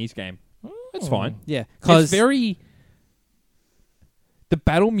Japanese game. It's fine. Yeah, It's because very... The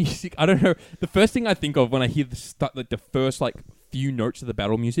battle music, I don't know. The first thing I think of when I hear the first like few notes of the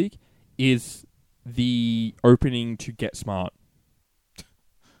battle music is the opening to Get Smart.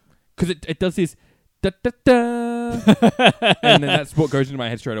 Because it does this da da da, and then that's what goes into my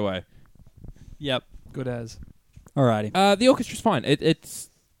head straight away. yep. Good as. Alrighty. The orchestra's fine. It's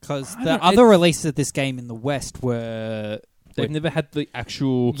Because I the don't- other it's- releases of this game in the West were they've never had the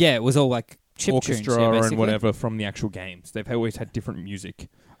actual yeah, it was all like chip orchestra tunes, yeah, and basically. whatever from the actual games. They've always had different music.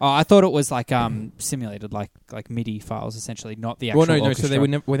 Oh, I thought it was like simulated, like MIDI files, essentially, not the actual Well, no. orchestra. So they were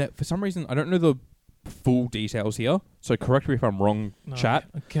never. For some reason, I don't know the full details here. So correct me if I'm wrong, No, chat.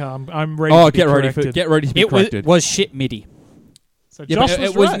 Okay, I'm ready Oh, to be get ready to be It corrected. was shit MIDI. So Yeah, Josh but it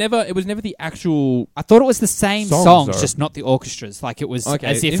was was right. never. It was never the actual. I thought it was the same Songs, songs, though. just not the orchestras. Like it was Okay,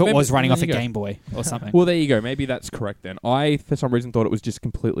 as if if it maybe- was running there off a you go. Game Boy or something. Well, there you go. Maybe that's correct then. I, for some reason, thought it was just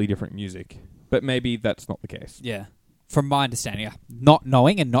completely different music, but maybe that's not the case. Yeah, from my understanding, not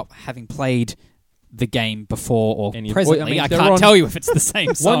knowing and not having played the game before or Any- presently, well, I mean, I they're can't on- tell you if it's the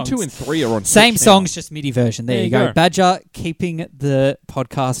same songs. 1, 2, and 3 are on Same Switch now. songs, just MIDI version. There you go. Badger keeping the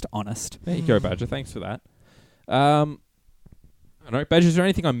podcast honest. There you go, Badger. Thanks for that. I don't know. Badge, is there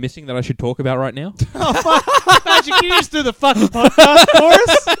anything I'm missing that I should talk about right now? Badge, can you just do the fucking podcast for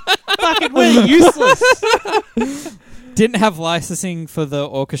us? Fucking, we're useless. Didn't have licensing for the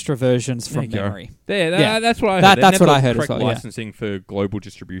orchestra versions There from you go. memory. Yeah, that's what I heard. That- They that's never what I heard as correct well, yeah. licensing for global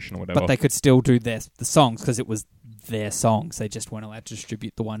distribution or whatever. But they could still do the songs because it was their songs. They just weren't allowed to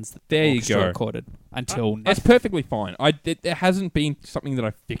distribute the ones that There the you orchestra go. recorded until It's perfectly fine. There hasn't been something that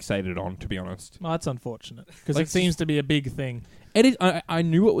I fixated on, to be honest. Well, that's unfortunate because Like, it seems to be a big thing. It is. I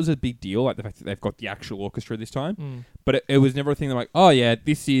knew it was a big deal, like the fact that they've got the actual orchestra this time. But it was never a thing that I'm like, oh yeah,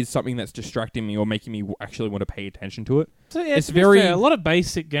 this is something that's distracting me or making me actually want to pay attention to it. So yeah, It's to be very- fair, a lot of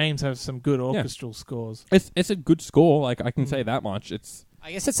basic games have some good orchestral scores. It's a good score. Like I can say that much. It's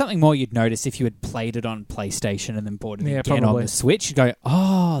I guess it's something more you'd notice if you had played it on PlayStation and then bought it Yeah, again on probably. the Switch. You'd go,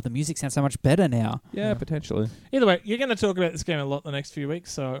 oh, the music sounds so much better now. yeah, potentially. Either way, you're going to talk about this game a lot the next few weeks,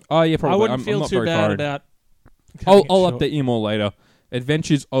 so Oh yeah, probably. I wouldn't I'm feel not too very bad far in. about. I'll cutting it short. update you more later.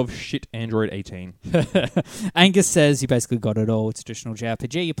 Adventures of Shit Android 18. Angus says you basically got it all. It's a traditional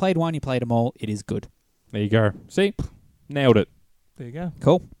JRPG. You played one, you played them all. It is good. There you go. See, nailed it. There you go.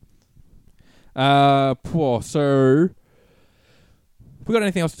 Cool. So we got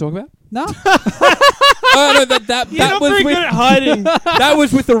anything else to talk about? No? Oh no, that You're not was very with good at hiding. that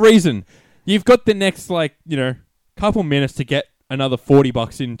was with a reason. You've got the next couple minutes to get another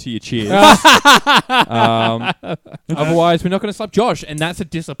 $40 into your cheers. Otherwise, we're not going to slap Josh, and that's a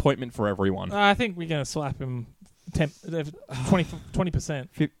disappointment for everyone. I think we're going to slap him 20%.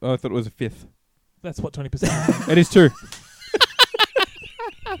 I thought it was a fifth. That's what 20%. It is too.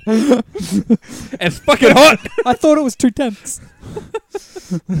 It's fucking hot. I thought it was 2/10.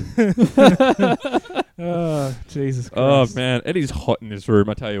 Oh, Jesus Oh Christ. man, it is hot in this room.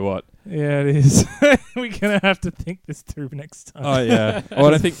 I tell you what. Yeah, it is. We're going to have to think this through next time. Oh yeah. Oh,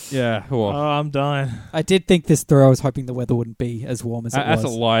 and I think yeah. Oh, Well, I'm dying. I did think this through. I was hoping the weather wouldn't be as warm as it that's a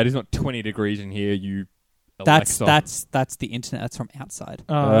was. lie. It is not 20 degrees in here. You. That's Alexa. the internet. That's from outside.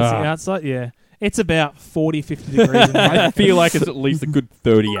 Oh, is it outside? Yeah. It's about 40, 50 degrees in here. I feel like it's at least a good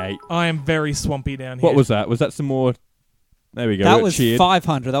 38. I am very swampy down here. What was that? Was that some more? There we go. That We got was cheered.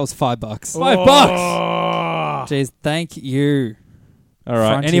 500. That was $5. $5? Jeez, thank you. All right.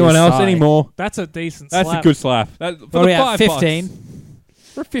 Frontier Anyone else? side. Any more? That's a decent That's slap. a good slap. That, for What the are we at? $5. 15.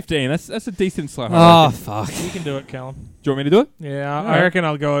 For 15, that's a decent slap. Oh, fuck. You can do it, Callum. Do you want me to do it? Yeah, All I right. reckon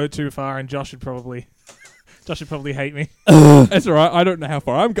I'll go too far, and Josh should probably hate me. That's all right. I don't know how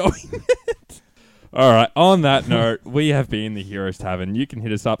far I'm going. All right. On that note, we have been the Heroes Tavern. You can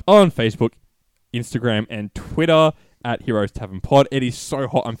hit us up on Facebook, Instagram, and Twitter at Heroes Tavern Pod. It is so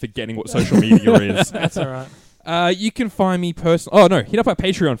hot. I'm forgetting what social media is. That's all right. You can find me personally. Oh no, hit up our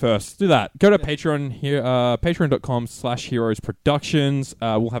Patreon first. Do that. Go to Patreon here, patreon.com/Heroes Productions.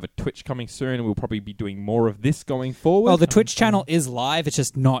 We'll have a Twitch coming soon, and we'll probably be doing more of this going forward. Well, the Twitch channel is live. It's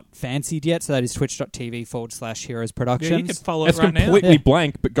just not fancied yet. So that is twitch.tv/Heroes Productions. Yeah, you can follow it it's right now. completely Yeah.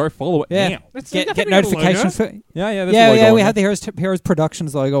 blank, but go follow it Yeah. now. Get definitely got a notifications logo. for. Yeah, there's a logo Yeah, on we there. have the Heroes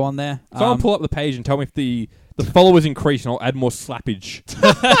Productions logo on there. Someone pull up the page and tell me if the followers increase, and I'll add more slappage.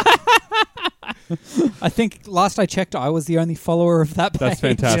 I think last I checked, I was the only follower of that page. That's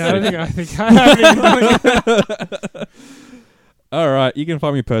fantastic. Yeah, I think I haven't even done it. All right, you can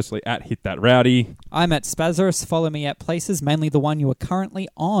find me personally at Hit That Rowdy. I'm at Spazarus. Follow me at places, mainly the one you are currently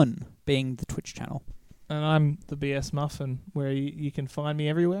on, being the Twitch channel. And I'm the BS Muffin, where you can find me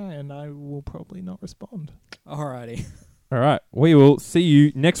everywhere, and I will probably not respond. Alrighty. All right, we will see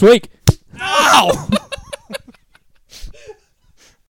you next week. Ow!